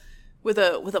with a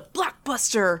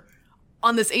blockbuster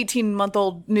on this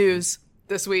 18-month-old news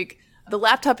this week. The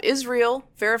laptop is real,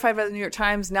 verified by the New York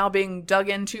Times, now being dug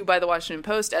into by the Washington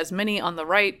Post, as many on the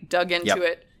right dug into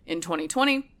it in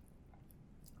 2020.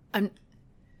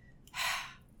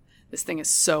 This thing is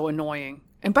so annoying.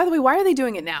 And by the way, why are they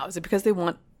doing it now? Is it because they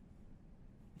want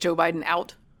Joe Biden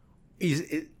out?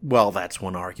 Well, that's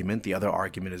one argument. The other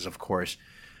argument is, of course,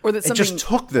 or that it just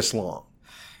took this long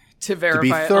to verify. To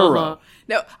be thorough.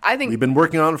 No, I think we've been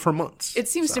working on it for months. It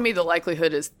seems to me the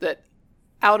likelihood is that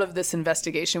out of this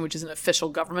investigation, which is an official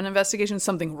government investigation,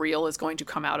 something real is going to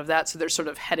come out of that. So they're sort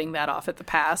of heading that off at the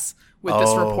pass with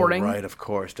this reporting. Right, of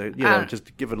course. Just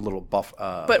to give it a little But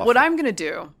buffer. what I'm going to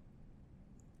do,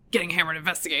 Getting Hammered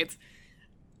Investigates,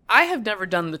 I have never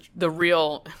done the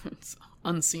real, it's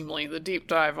unseemly, the deep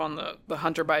dive on the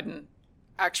Hunter Biden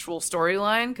actual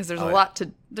storyline, because there's a lot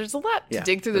to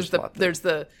dig through. There's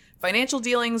the financial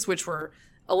dealings, which were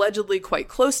allegedly quite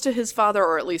close to his father,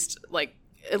 or at least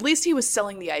he was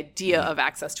selling the idea of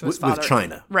access to his father. With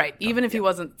China. Right, even if he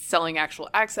wasn't selling actual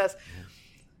access.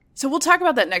 So we'll talk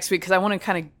about that next week, because I want to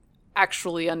kind of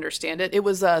actually understand it. It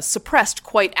was suppressed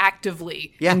quite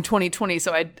actively in 2020,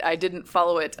 so I didn't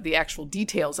follow the actual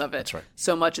details of it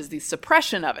so much as the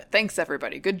suppression of it. Thanks,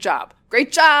 everybody. Good job.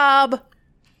 Great job!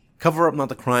 Cover up not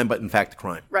the crime, but in fact the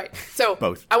crime. Right. So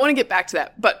both. I want to get back to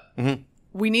that, but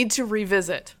we need to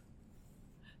revisit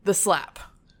the slap.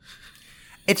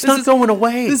 It's not going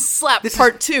away. This is slap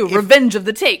part 2, Revenge of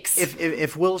the Takes.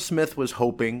 If Will Smith was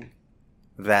hoping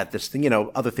that this thing,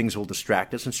 other things will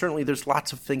distract us, and certainly there's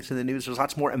lots of things in the news. There's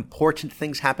lots more important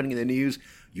things happening in the news.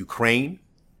 Ukraine,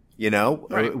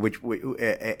 which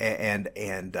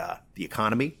and the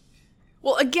economy.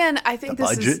 Well, again, I think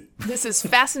this is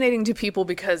fascinating to people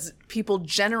because people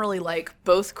generally like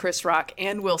both Chris Rock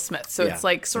and Will Smith. So it's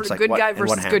like good guy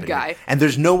versus good guy. Here? And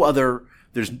there's no other.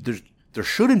 There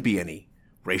shouldn't be any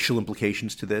racial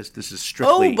implications to this. This is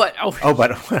strictly.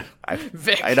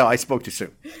 I know I spoke too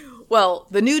soon. Well,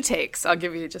 the new takes. I'll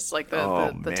give you just like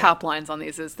the top lines on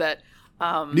these. Is that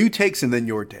new takes and then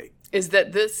your take? Is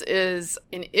that this is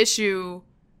an issue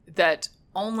that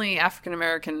only African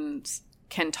Americans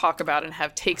can talk about and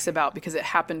have takes about because it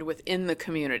happened within the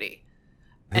community.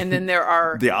 And then there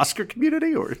are... the Oscar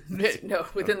community or... No,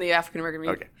 within the African American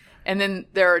community. Okay. And then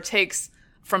there are takes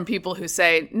from people who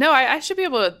say, no, I should be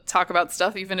able to talk about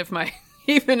stuff even if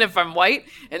I'm white.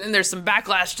 And then there's some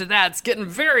backlash to that. It's getting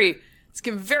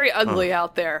very ugly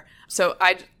out there. So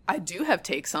I do have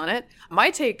takes on it.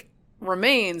 My take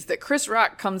remains that Chris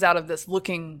Rock comes out of this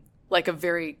looking like a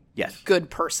very good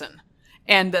person.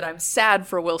 And that I'm sad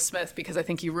for Will Smith because I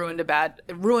think he ruined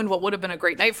what would have been a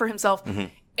great night for himself. Mm-hmm.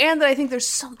 And that I think there's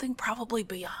something probably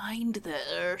behind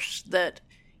this that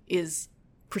is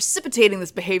precipitating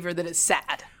this behavior that is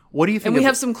sad. What do you think? And we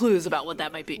have some clues about what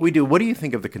that might be. We do. What do you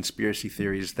think of the conspiracy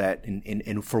theories that,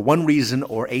 in for one reason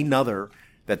or another,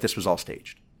 that this was all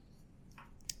staged?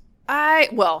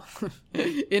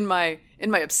 In my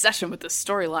obsession with this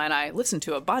storyline, I listened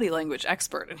to a body language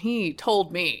expert, and he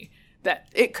told me that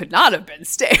it could not have been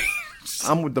staged.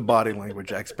 I'm with the body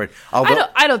language expert.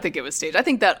 I don't think it was staged. I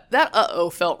think that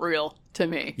felt real to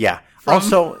me. Yeah. From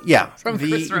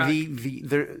Chris Rock.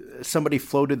 Somebody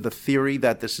floated the theory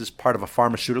that this is part of a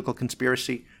pharmaceutical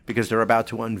conspiracy because they're about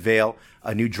to unveil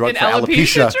a new drug for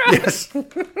alopecia. Yes.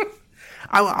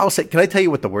 I'll say, can I tell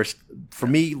you what the worst, for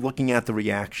me, looking at the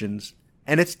reactions,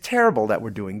 and it's terrible that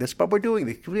we're doing this, but we're doing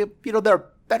this. There are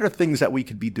better things that we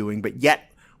could be doing, but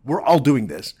yet we're all doing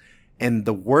this. And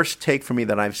the worst take for me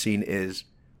that I've seen is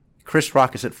Chris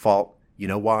Rock is at fault. You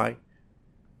know why?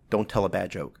 Don't tell a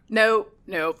bad joke. No,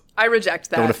 I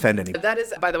reject that. Don't offend anyone. That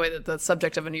is, by the way, the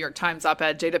subject of a New York Times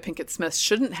op-ed. Jada Pinkett Smith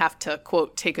shouldn't have to,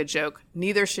 quote, take a joke.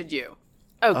 Neither should you.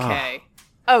 Okay.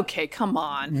 Okay, come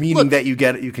on. Meaning that you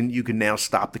can now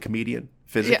stop the comedian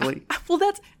physically? Yeah.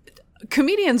 Well,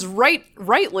 comedians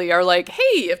rightly are like,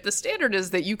 hey, if the standard is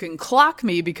that you can clock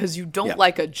me because you don't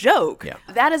like a joke,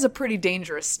 that is a pretty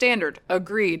dangerous standard.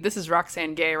 Agreed. This is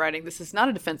Roxane Gay writing. This is not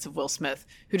a defense of Will Smith,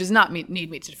 who does not need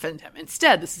me to defend him.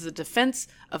 Instead, this is a defense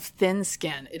of thin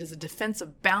skin. It is a defense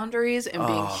of boundaries and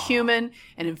being human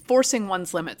and enforcing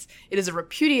one's limits. It is a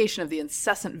repudiation of the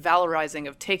incessant valorizing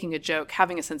of taking a joke,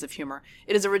 having a sense of humor.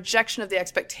 It is a rejection of the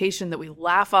expectation that we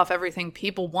laugh off everything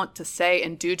people want to say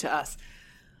and do to us.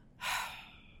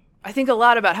 I think a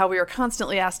lot about how we are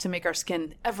constantly asked to make our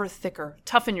skin ever thicker.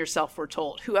 Toughen yourself, we're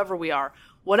told, whoever we are,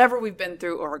 whatever we've been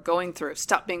through or are going through.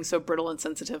 Stop being so brittle and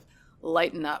sensitive.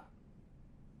 Lighten up.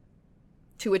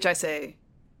 To which I say,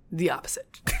 the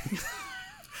opposite.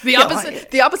 The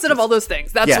opposite of all those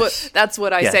things. That's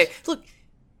what I say. Look,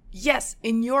 yes,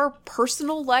 in your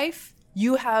personal life,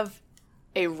 you have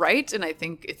a right, and I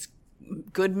think it's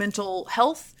good mental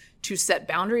health, to set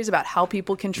boundaries about how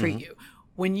people can treat you.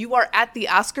 When you are at the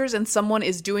Oscars and someone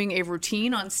is doing a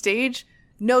routine on stage,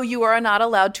 no, you are not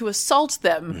allowed to assault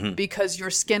them because your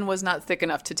skin was not thick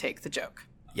enough to take the joke.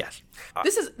 Yes.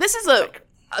 This is a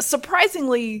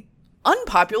surprisingly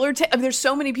unpopular take. I mean, there's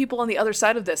so many people on the other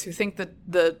side of this who think that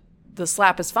the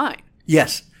slap is fine.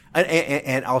 Yes.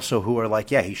 And also who are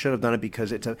like, yeah, he should have done it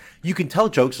because you can tell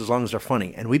jokes as long as they're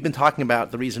funny. And we've been talking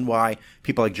about the reason why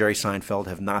people like Jerry Seinfeld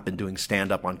have not been doing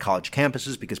stand-up on college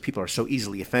campuses because people are so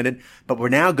easily offended. But we're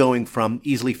now going from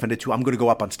easily offended to I'm going to go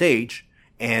up on stage,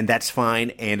 and that's fine,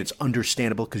 and it's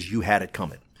understandable because you had it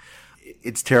coming.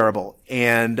 It's terrible.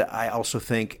 And I also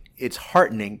think it's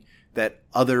heartening that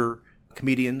other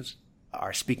comedians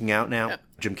are speaking out now. Yep.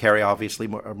 Jim Carrey, obviously,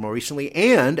 more recently.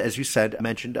 And, as you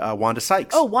mentioned Wanda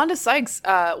Sykes. Oh, Wanda Sykes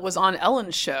was on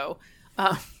Ellen's show.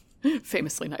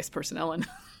 Famously nice person, Ellen.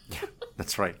 Yeah,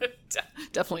 that's right.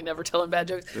 Definitely never telling bad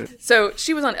jokes. So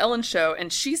she was on Ellen's show,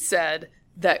 and she said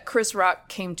that Chris Rock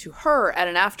came to her at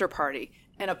an after party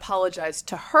and apologized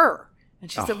to her.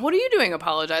 And she said, what are you doing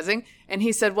apologizing? And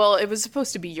he said, well, it was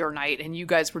supposed to be your night, and you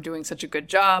guys were doing such a good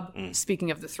job.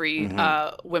 Speaking of the three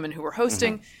women who were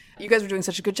hosting, you guys were doing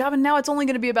such a good job, and now it's only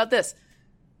going to be about this.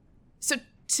 So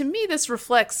to me, this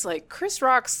reflects, like, Chris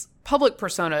Rock's public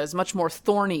persona is much more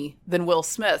thorny than Will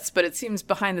Smith's, but it seems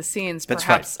behind the scenes,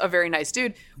 perhaps a very nice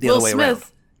dude. Will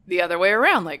Smith, the other way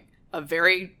around, like a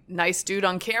very nice dude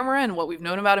on camera and what we've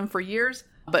known about him for years,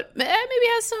 but maybe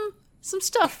has some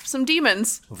stuff, some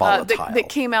demons that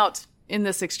came out in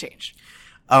this exchange.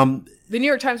 The New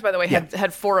York Times, by the way,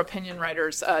 had 4 opinion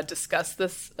writers discuss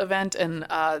this event, and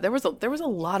there was a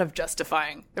lot of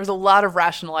justifying. There was a lot of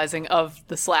rationalizing of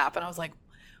the slap, and I was like,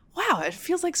 wow, it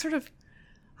feels like sort of.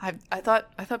 I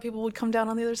thought people would come down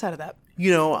on the other side of that.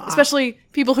 You know, especially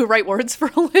people who write words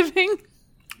for a living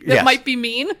that might be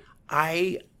mean.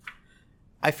 I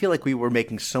feel like we were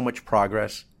making so much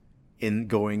progress in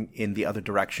going in the other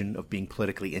direction of being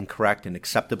politically incorrect and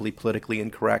acceptably politically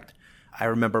incorrect. I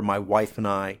remember my wife and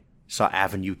I saw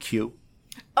Avenue Q.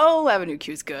 Oh, Avenue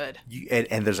Q's good.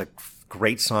 And there's a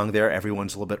great song there.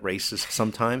 Everyone's a little bit racist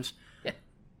sometimes. Yeah.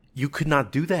 You could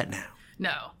not do that now.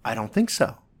 No. I don't think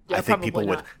so. Yeah, I think people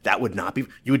would. That would not be.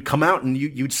 You would come out and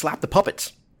you'd slap the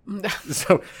puppets.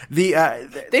 So they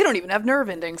don't even have nerve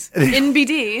endings.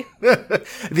 NBD.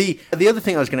 The other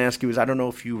thing I was going to ask you is I don't know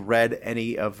if you read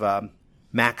any of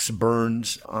Max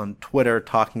Burns on Twitter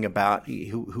talking about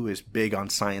who is big on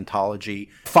Scientology,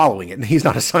 following it. And he's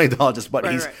not a Scientologist, but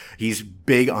he's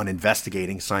big on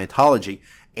investigating Scientology.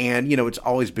 And it's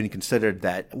always been considered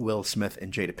that Will Smith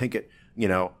and Jada Pinkett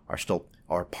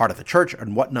are part of the church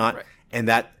and whatnot, and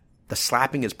that the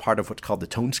slapping is part of what's called the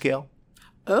tone scale.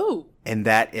 Oh. And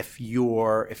that if you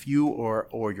or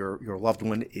your loved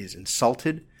one is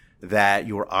insulted, that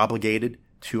you are obligated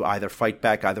to either fight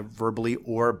back, either verbally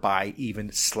or by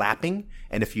even slapping.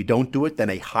 And if you don't do it, then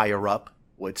a higher up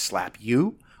would slap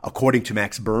you, according to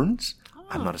Max Burns.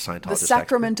 I'm not a Scientologist. The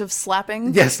sacrament of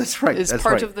slapping. Yes, that's right. Is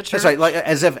part of the church. That's right. Like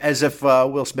as if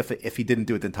Will Smith, if he didn't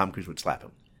do it, then Tom Cruise would slap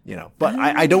him. But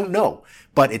I don't know.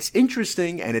 But it's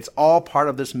interesting, and it's all part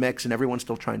of this mix, and everyone's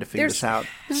still trying to figure this out.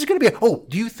 This is going to be.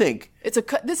 Do you think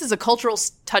this is a cultural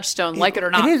touchstone, like it or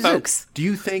not, folks? Do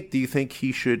you think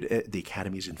he should? The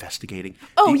Academy's investigating.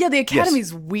 Oh the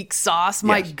Academy's weak sauce.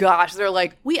 My gosh, they're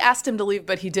like, we asked him to leave,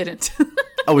 but he didn't.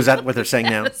 Oh, is that what they're saying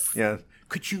now? Yeah.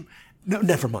 Could you? No,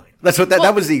 never mind. That's what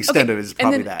that was the extent of it. Is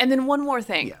probably that. And then one more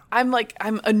thing. Yeah.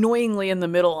 I'm annoyingly in the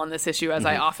middle on this issue, as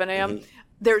I often am. Mm-hmm.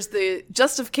 There's the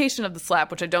justification of the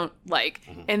slap, which I don't like,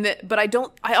 but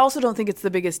I also don't think it's the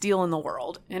biggest deal in the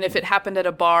world. And if it happened at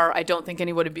a bar, I don't think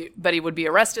anybody would be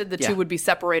arrested. The two would be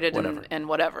separated and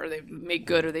whatever. They make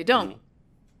good or they don't.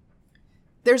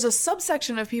 There's a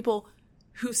subsection of people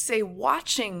who say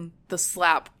watching the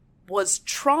slap was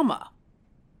trauma,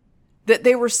 that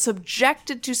they were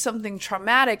subjected to something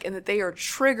traumatic and that they are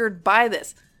triggered by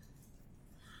this.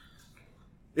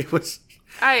 It was.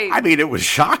 It was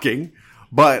shocking.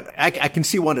 But I can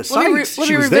see Wanda Sykes.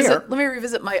 She was there. Let me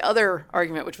revisit my other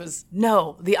argument, which was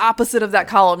no, the opposite of that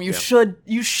column. You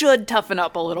should toughen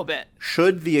up a little bit.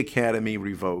 Should the Academy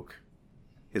revoke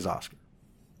his Oscar?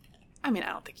 I mean,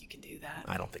 I don't think you can do that.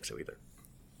 I don't think so either.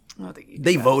 I don't think you can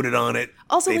They voted on it.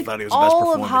 Also, they thought it was the best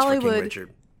performance for King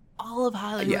Richard. All of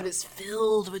Hollywood is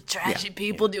filled with trashy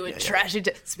people doing trashy.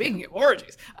 Speaking of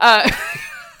orgies,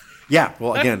 yeah.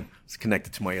 Well, again. It's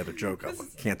connected to my other joke. I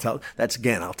can't tell.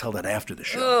 I'll tell that after the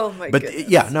show. Oh my goodness.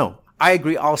 But I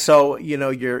agree. Also,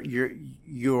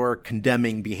 you're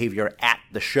condemning behavior at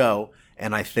the show,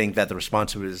 and I think that the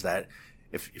response to it is that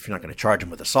if you're not going to charge him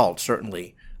with assault,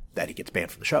 certainly that he gets banned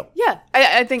from the show. Yeah,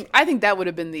 I think that would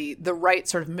have been the right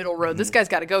sort of middle road. Mm-hmm. This guy's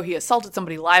got to go. He assaulted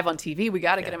somebody live on TV. We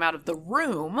got to get him out of the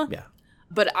room. Yeah.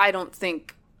 But I don't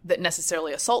think that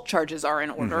necessarily assault charges are in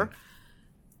order. Mm-hmm.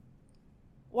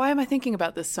 Why am I thinking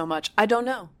about this so much? I don't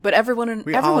know, but everyone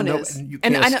is. And you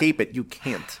can't escape it. You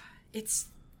can't.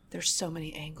 There's so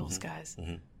many angles, guys.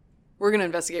 Mm-hmm. We're going to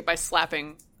investigate by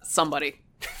slapping somebody.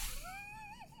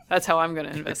 That's how I'm going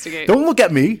to investigate. Don't look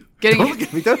at me. Getting- Don't look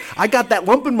at me. I got that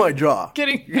lump in my jaw.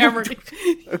 Getting hammered.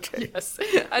 Okay. Yes,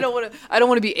 I don't want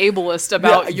to be ableist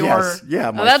about Yeah, your. yes.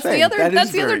 Yeah, my that's thing. the other. That That's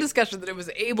is the other very- discussion, that it was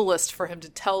ableist for him to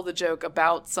tell the joke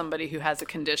about somebody who has a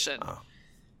condition.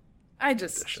 I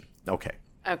just Okay.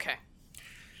 okay.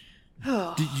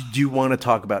 Do you want to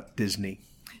talk about Disney?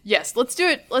 Yes, let's do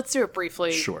it. Let's do it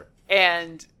briefly. Sure.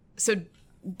 And so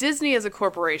Disney as a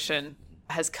corporation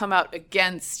has come out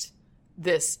against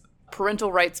this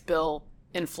parental rights bill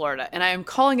in Florida. And I am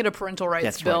calling it a parental rights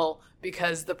That's bill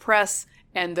because the press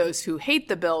and those who hate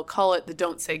the bill call it the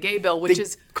Don't Say Gay bill, which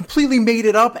is completely made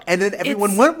it up, and then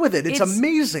everyone went with it. It's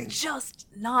amazing. Just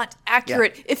not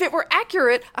accurate. Yeah. If it were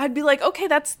accurate, I'd be like, okay,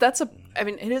 that's a. I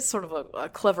mean, it is sort of a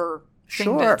clever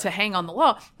thing to hang on the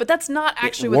law, but that's not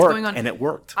actually what's going on. And it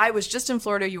worked. I was just in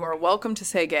Florida. You are welcome to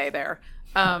say gay there.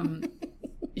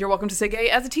 You're welcome to say gay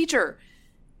as a teacher.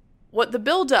 What the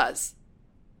bill does,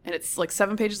 and it's like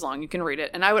 7 pages long, you can read it.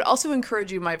 And I would also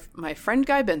encourage you, my friend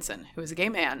Guy Benson, who is a gay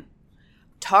man,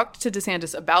 talked to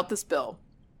DeSantis about this bill.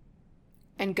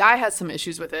 And Guy has some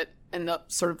issues with it, and the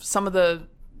sort of some of the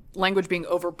language being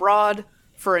overbroad.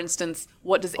 For instance,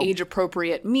 what does age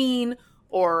appropriate mean?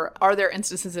 Or are there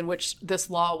instances in which this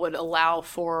law would allow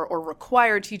for or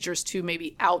require teachers to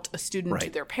maybe out a student to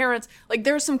their parents? Like,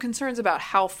 there's some concerns about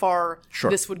how far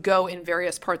this would go in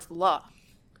various parts of the law.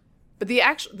 But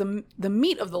the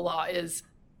meat of the law is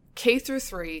K through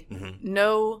 3,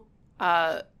 no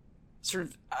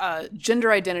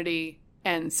gender identity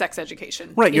and sex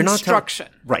education. Right, you're instruction.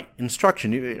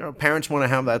 Instruction. Parents want to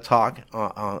have that talk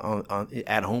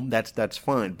at home. That's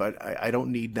fine, but I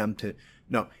don't need them to.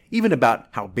 No, even about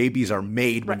how babies are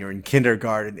made when you're in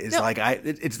kindergarten is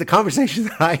it's the conversation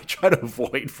that I try to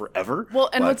avoid forever. Well,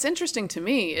 and what's interesting to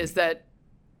me is that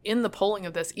in the polling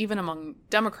of this, even among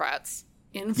Democrats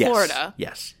in Florida,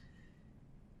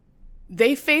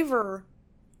 they favor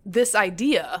this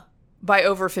idea by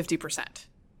over 50%.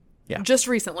 Yeah. Just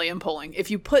recently in polling, if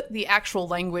you put the actual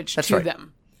language to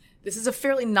them. This is a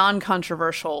fairly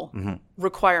non-controversial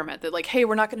requirement that, like, hey,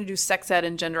 we're not going to do sex ed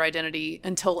and gender identity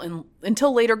until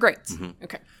later grades.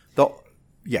 Okay. Go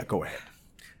ahead.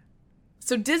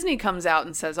 So Disney comes out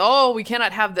and says, oh, we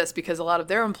cannot have this because a lot of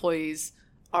their employees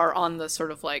are on the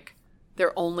sort of like,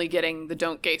 they're only getting the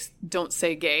don't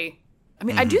say gay. I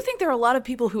mean, I do think there are a lot of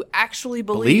people who actually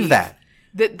believe that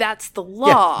that's the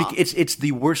law. Yeah, it's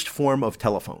the worst form of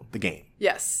telephone, the game.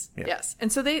 Yes.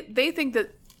 And so they think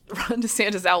that Ron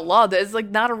DeSantis outlawed that is like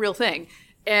not a real thing.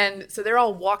 And so they're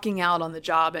all walking out on the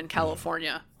job in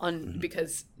California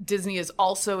because Disney is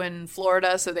also in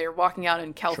Florida. So they're walking out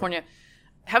in California. Sure.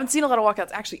 Haven't seen a lot of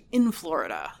walkouts actually in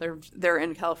Florida. They're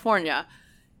in California.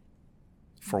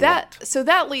 So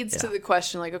that leads to the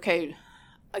question, like, okay,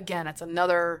 again, it's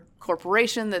another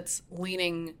corporation that's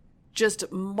leaning just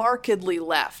markedly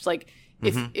left. Like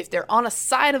if they're on a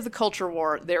side of the culture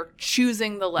war, they're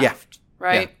choosing the left,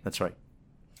 right? Yeah, that's right.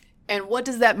 And what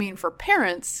does that mean for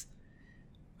parents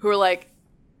who are like,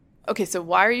 okay, so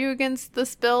why are you against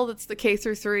this bill that's the K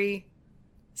through 3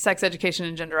 sex education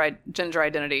and gender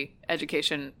identity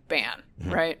education ban,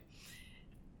 right?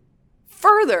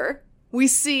 Further, we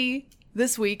see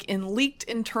this week in leaked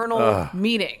internal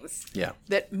meetings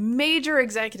that major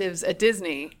executives at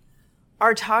Disney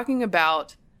are talking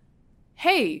about,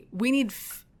 hey, we need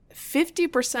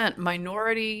 50%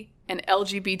 minority and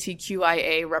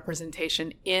LGBTQIA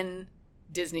representation in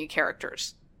Disney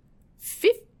characters.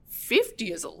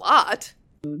 50 is a lot.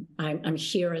 I'm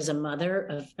here as a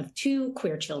mother of 2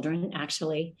 queer children,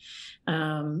 actually,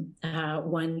 one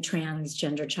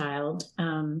transgender child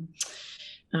and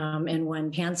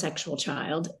one pansexual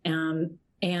child, and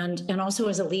also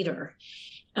as a leader.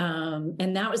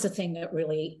 And that was the thing that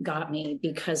really got me,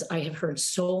 because I have heard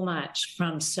so much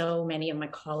from so many of my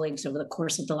colleagues over the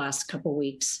course of the last couple of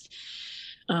weeks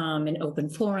in open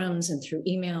forums and through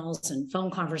emails and phone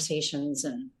conversations.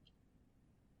 And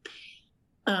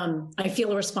I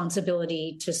feel a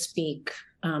responsibility to speak,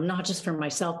 not just for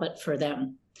myself, but for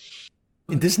them.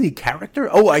 In Disney character?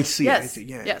 Oh, I see. Yes. I see.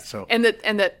 Yeah. Yes. So. And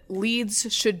that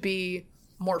leads should be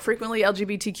more frequently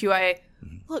LGBTQIA.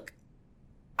 Look,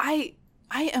 I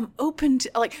am open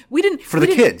to, like, we didn't for the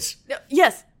kids.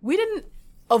 Yes, we didn't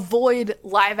avoid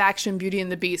live action Beauty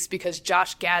and the Beast because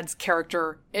Josh Gad's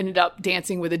character ended up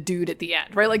dancing with a dude at the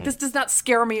end, right? Like, this does not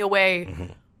scare me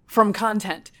away from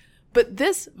content. But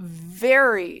this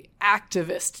very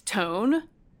activist tone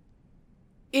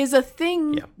is a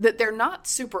thing that they're not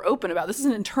super open about. This is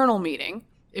an internal meeting.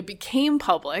 It became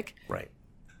public. Right.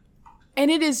 And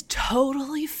it is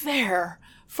totally fair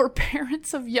for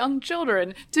parents of young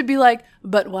children to be like,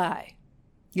 but why?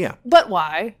 Yeah. But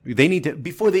why? They need to,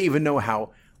 before they even know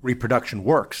how reproduction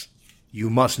works, you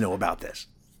must know about this.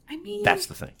 I mean, that's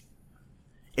the thing.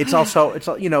 It's also,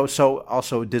 so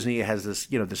also Disney has this,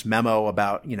 this memo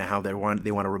about, how they want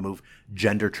to remove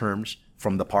gender terms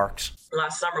from the parks.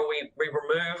 Last summer, we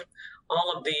removed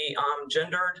all of the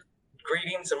gendered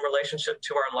greetings in relationship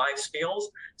to our live spiels.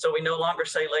 So we no longer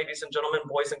say ladies and gentlemen,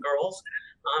 boys and girls.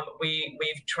 We've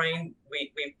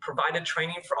provided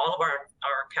training for all of our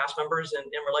cast members in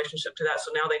relationship to that.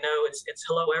 So now they know it's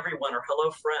hello everyone or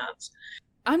hello friends.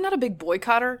 I'm not a big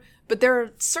boycotter, but there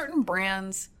are certain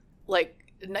brands like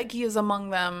Nike is among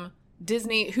them,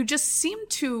 Disney, who just seem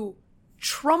to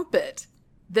trumpet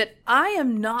that I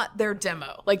am not their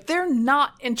demo. Like, they're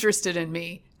not interested in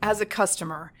me as a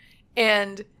customer.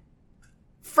 And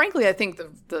frankly, I think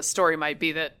the story might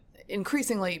be that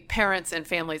increasingly parents and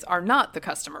families are not the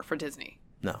customer for Disney.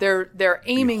 No. They're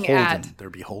aiming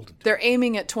They're beholden. They're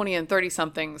aiming at 20 and 30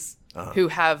 somethings who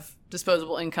have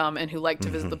disposable income and who like to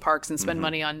visit the parks and spend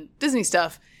money on Disney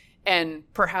stuff.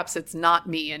 And perhaps it's not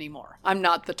me anymore. I'm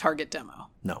not the target demo.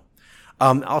 No.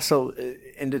 Also,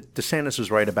 and DeSantis was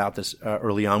right about this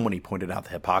early on when he pointed out the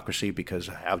hypocrisy, because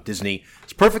how Disney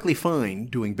is perfectly fine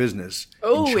doing business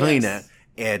in China,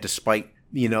 despite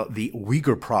the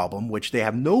Uyghur problem, which they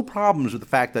have no problems with the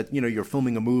fact that you're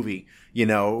filming a movie in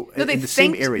the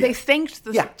same area. They thanked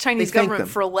the Chinese government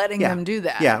for letting them do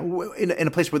that. Yeah, in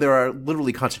a place where there are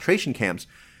literally concentration camps,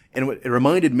 and it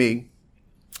reminded me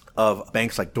of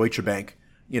banks like Deutsche Bank,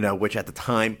 which at the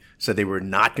time said they were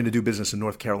not going to do business in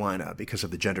North Carolina because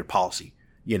of the gendered policy,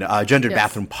 gendered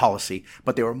bathroom policy,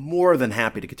 but they were more than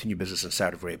happy to continue business in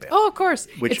Saudi Arabia. Oh, of course.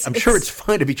 Which I'm sure it's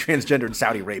fine to be transgender in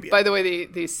Saudi Arabia. By the way,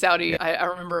 the Saudi, I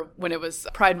remember when it was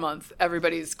Pride Month,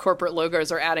 everybody's corporate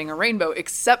logos are adding a rainbow,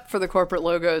 except for the corporate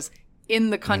logos in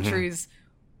the countries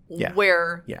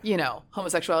where,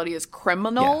 homosexuality is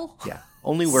criminal. Yeah.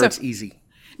 Only where it's easy.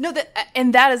 No,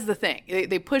 that is the thing.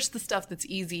 They push the stuff that's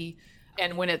easy,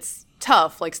 and when it's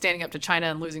tough, like standing up to China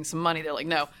and losing some money, they're like,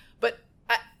 no. But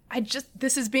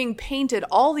this is being painted.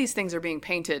 All these things are being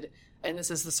painted, and this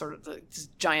is the sort of the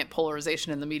giant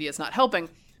polarization in the media. It's not helping,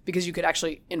 because you could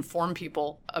actually inform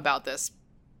people about this,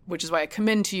 which is why I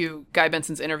commend to you Guy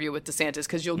Benson's interview with DeSantis,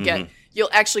 because you'll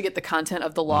actually get the content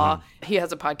of the law. He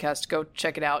has a podcast. Go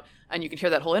check it out, and you can hear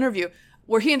that whole interview,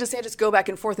 where he and DeSantis go back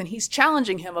and forth, and he's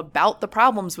challenging him about the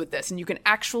problems with this, and you can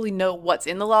actually know what's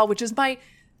in the law, which is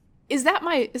is that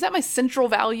my central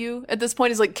value at this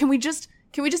point? Is like, can we just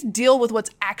deal with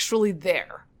what's actually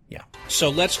there? Yeah. So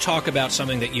let's talk about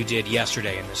something that you did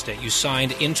yesterday in the state. You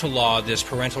signed into law this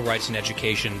parental rights in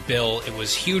education bill. It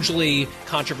was hugely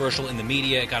controversial in the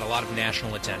media. It got a lot of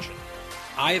national attention.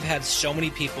 I have had so many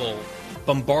people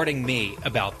bombarding me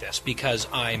about this because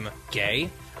I'm gay,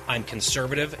 I'm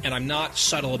conservative, and I'm not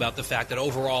subtle about the fact that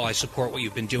overall I support what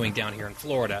you've been doing down here in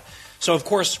Florida. So, of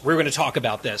course, we're going to talk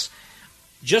about this.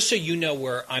 Just so you know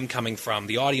where I'm coming from,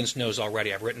 the audience knows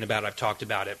already. I've written about it. I've talked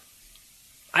about it.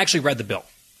 I actually read the bill.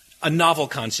 A novel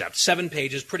concept, 7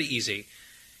 pages, pretty easy.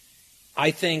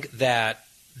 I think that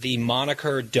the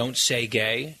moniker "Don't Say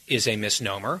Gay" is a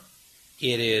misnomer.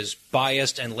 It is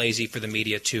biased and lazy for the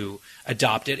media to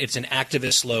adopt it. It's an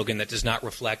activist slogan that does not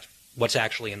reflect what's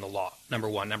actually in the law, number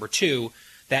one. Number two,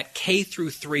 that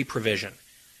K-3 provision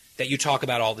that you talk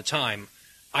about all the time,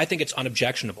 I think it's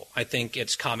unobjectionable. I think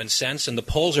it's common sense, and the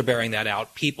polls are bearing that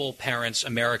out. People, parents,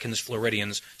 Americans,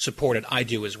 Floridians support it. I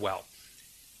do as well.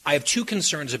 I have 2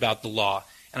 concerns about the law,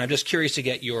 and I'm just curious to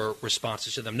get your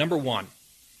responses to them. Number one,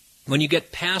 when you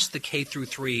get past the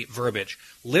K-3 verbiage,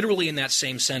 literally in that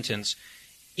same sentence,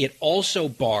 it also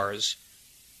bars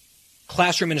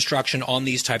classroom instruction on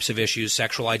these types of issues,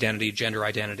 sexual identity, gender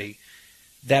identity,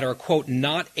 that are, quote,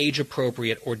 not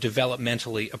age-appropriate or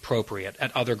developmentally appropriate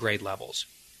at other grade levels.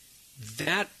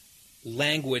 That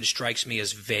language strikes me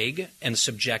as vague and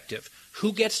subjective.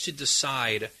 Who gets to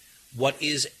decide what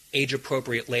is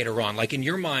age-appropriate later on? Like, in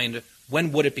your mind,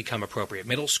 when would it become appropriate?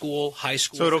 Middle school, high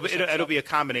school? So it'll be a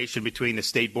combination between the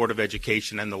State Board of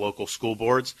Education and the local school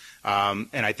boards. And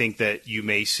I think that you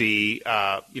may see,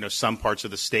 some parts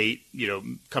of the state,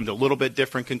 come to a little bit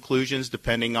different conclusions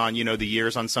depending on, the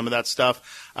years on some of that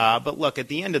stuff. But look, at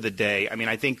the end of the day, I mean,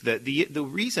 I think that the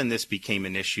reason this became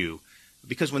an issue,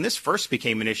 because when this first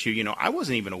became an issue, I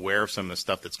wasn't even aware of some of the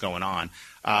stuff that's going on.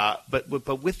 But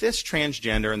with this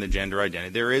transgender and the gender identity,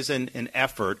 there is an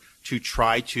effort to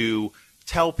try to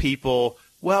tell people,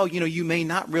 well, you may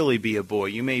not really be a boy,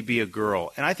 you may be a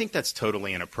girl. And I think that's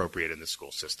totally inappropriate in the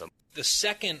school system. The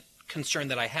second concern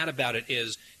that I had about it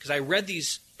is, because I read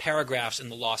these paragraphs in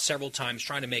the law several times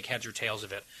trying to make heads or tails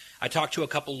of it. I talked to a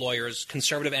couple lawyers,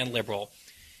 conservative and liberal,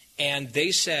 and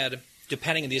they said,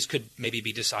 depending on these could maybe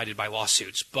be decided by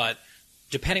lawsuits, but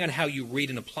depending on how you read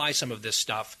and apply some of this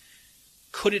stuff,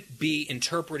 could it be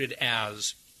interpreted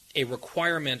as a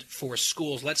requirement for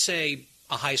schools? Let's say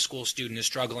a high school student is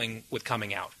struggling with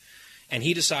coming out, and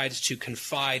he decides to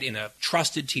confide in a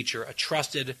trusted teacher, a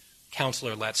trusted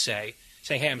counselor, let's say,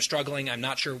 saying, hey, I'm struggling, I'm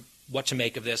not sure what to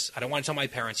make of this, I don't want to tell my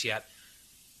parents yet.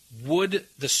 Would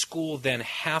the school then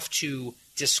have to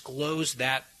disclose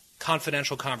that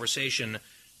confidential conversation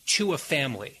to a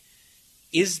family?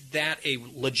 Is that a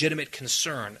legitimate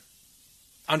concern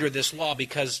under this law?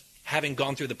 Because having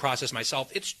gone through the process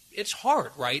myself, it's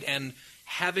hard, right? And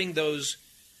having those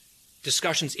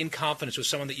discussions in confidence with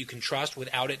someone that you can trust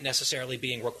without it necessarily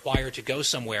being required to go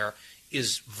somewhere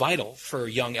is vital for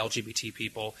young LGBT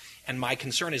people. And my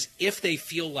concern is if they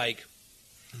feel like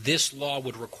this law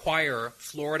would require,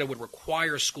 Florida would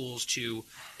require schools to,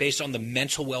 based on the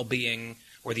mental well-being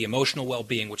or the emotional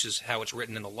well-being, which is how it's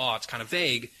written in the law, it's kind of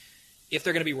vague, if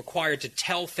they're going to be required to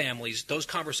tell families, those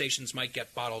conversations might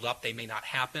get bottled up, they may not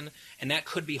happen, and that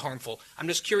could be harmful. I'm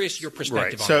just curious your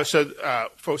perspective on that.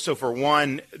 So for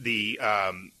one,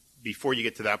 before you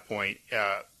get to that point,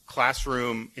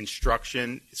 classroom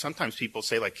instruction, sometimes people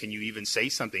say, like, can you even say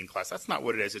something in class? That's not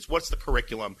what it is. It's what's the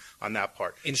curriculum on that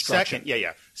part. Instruction.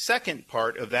 Second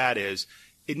part of that is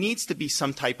it needs to be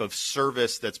some type of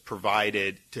service that's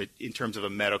provided in terms of a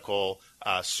medical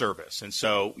service. And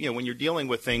so, when you're dealing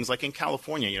with things like in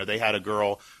California, they had a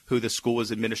girl who the school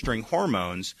was administering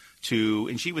hormones to,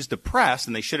 and she was depressed,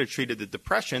 and they should have treated the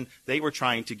depression. They were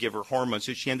trying to give her hormones,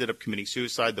 so she ended up committing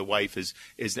suicide. The wife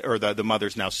the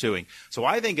mother's now suing. So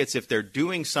I think it's if they're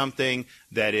doing something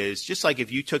that is just like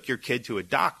if you took your kid to a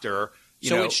doctor.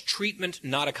 It's treatment,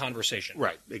 not a conversation.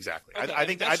 Right, exactly. Okay,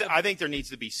 I think there needs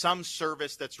to be some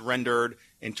service that's rendered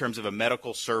in terms of a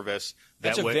medical service.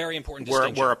 That's a very important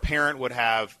distinction. Where a parent would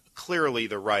have clearly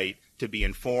the right to be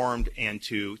informed and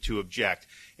to object.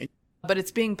 But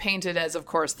it's being painted as, of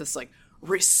course, this like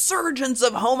resurgence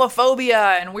of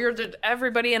homophobia, and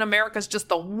everybody in America is just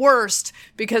the worst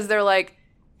because they're like,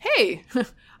 hey,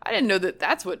 I didn't know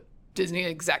that's what Disney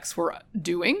execs were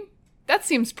doing. That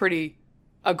seems pretty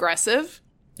aggressive.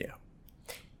 Yeah.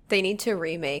 They need to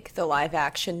remake the live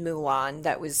action Mulan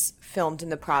that was filmed in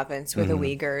the province where the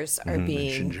Uyghurs are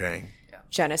being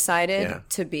genocided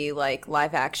to be like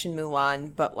live action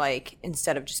Mulan, but like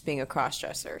instead of just being a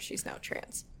cross-dresser, she's now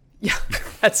trans. Yeah,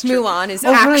 that's true. Mulan is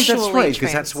actually that's right,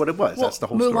 because trans. that's what it was. Well, that's the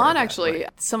whole Mulan story. actually,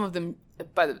 some of them,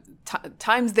 by the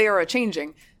times they are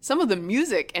changing, some of the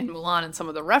music in Mulan and some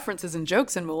of the references and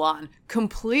jokes in Mulan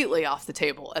completely off the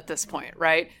table at this point,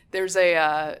 right? There's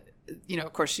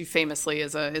of course, she famously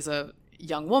is a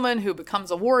young woman who becomes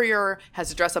a warrior, has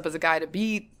to dress up as a guy to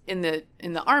be in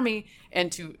the army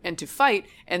and to fight.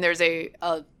 And there's a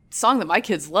song that my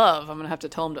kids love. I'm gonna have to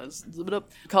tell them to zip it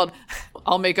up, called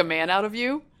 "I'll Make a Man Out of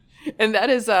You," and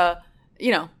that is there's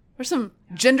some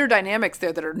gender dynamics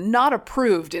there that are not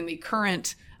approved in the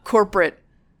current corporate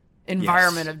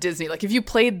environment of Disney. Like if you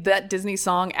played that Disney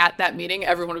song at that meeting,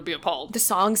 everyone would be appalled. The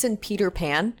songs in Peter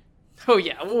Pan. Oh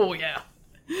yeah.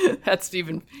 That's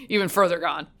even further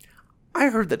gone. I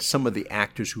heard that some of the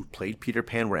actors who played Peter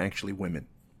Pan were actually women.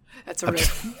 That's a real...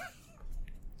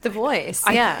 The voice,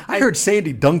 I heard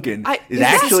Sandy Duncan is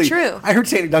this actually is true. I heard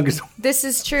Sandy Duncan. This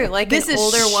is true. Like this an is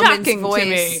older shocking woman's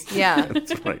to voice. me. Yeah,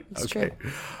 That's right. It's Okay.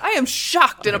 true. I am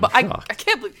shocked. I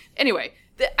can't believe... Anyway,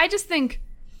 I just think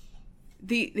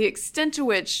the extent to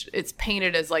which it's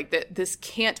painted as like that this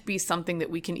can't be something that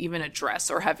we can even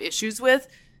address or have issues with.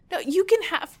 No, you can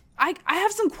have... I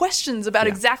have some questions about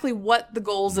exactly what the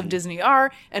goals of Disney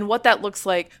are and what that looks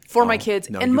like for my kids.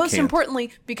 no, and you most can't.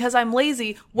 importantly, because I'm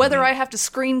lazy, whether I have to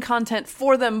screen content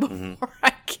for them before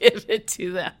I give it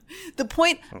to them. The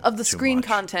point of the screen much.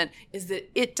 content is that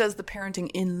it does the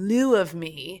parenting in lieu of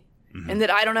me and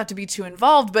that I don't have to be too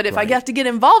involved. But if I have to get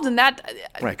involved in that,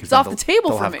 it's off the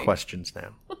table for me. They'll have questions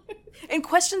now. And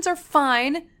questions are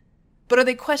fine, but are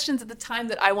they questions at the time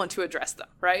that I want to address them,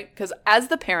 right? Because as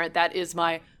the parent, that is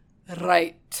my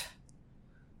right.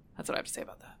 That's what I have to say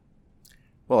about that.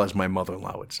 Well, as my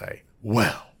mother-in-law would say,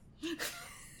 well.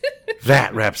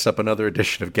 That wraps up another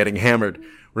edition of Getting Hammered.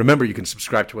 Remember, you can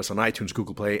subscribe to us on iTunes,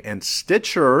 Google Play, and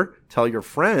Stitcher. Tell your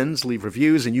friends, leave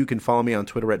reviews, and you can follow me on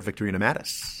Twitter at Victorina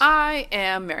Mattis. I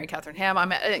am Mary Catherine Ham.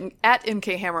 I'm at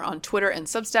MK Hammer on Twitter and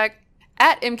Substack,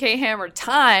 at MK Hammer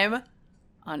Time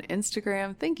on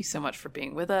Instagram. Thank you so much for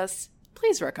being with us.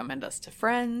 Please recommend us to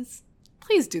friends.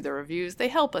 Please do the reviews. They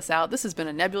help us out. This has been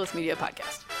a Nebulous Media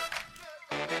podcast.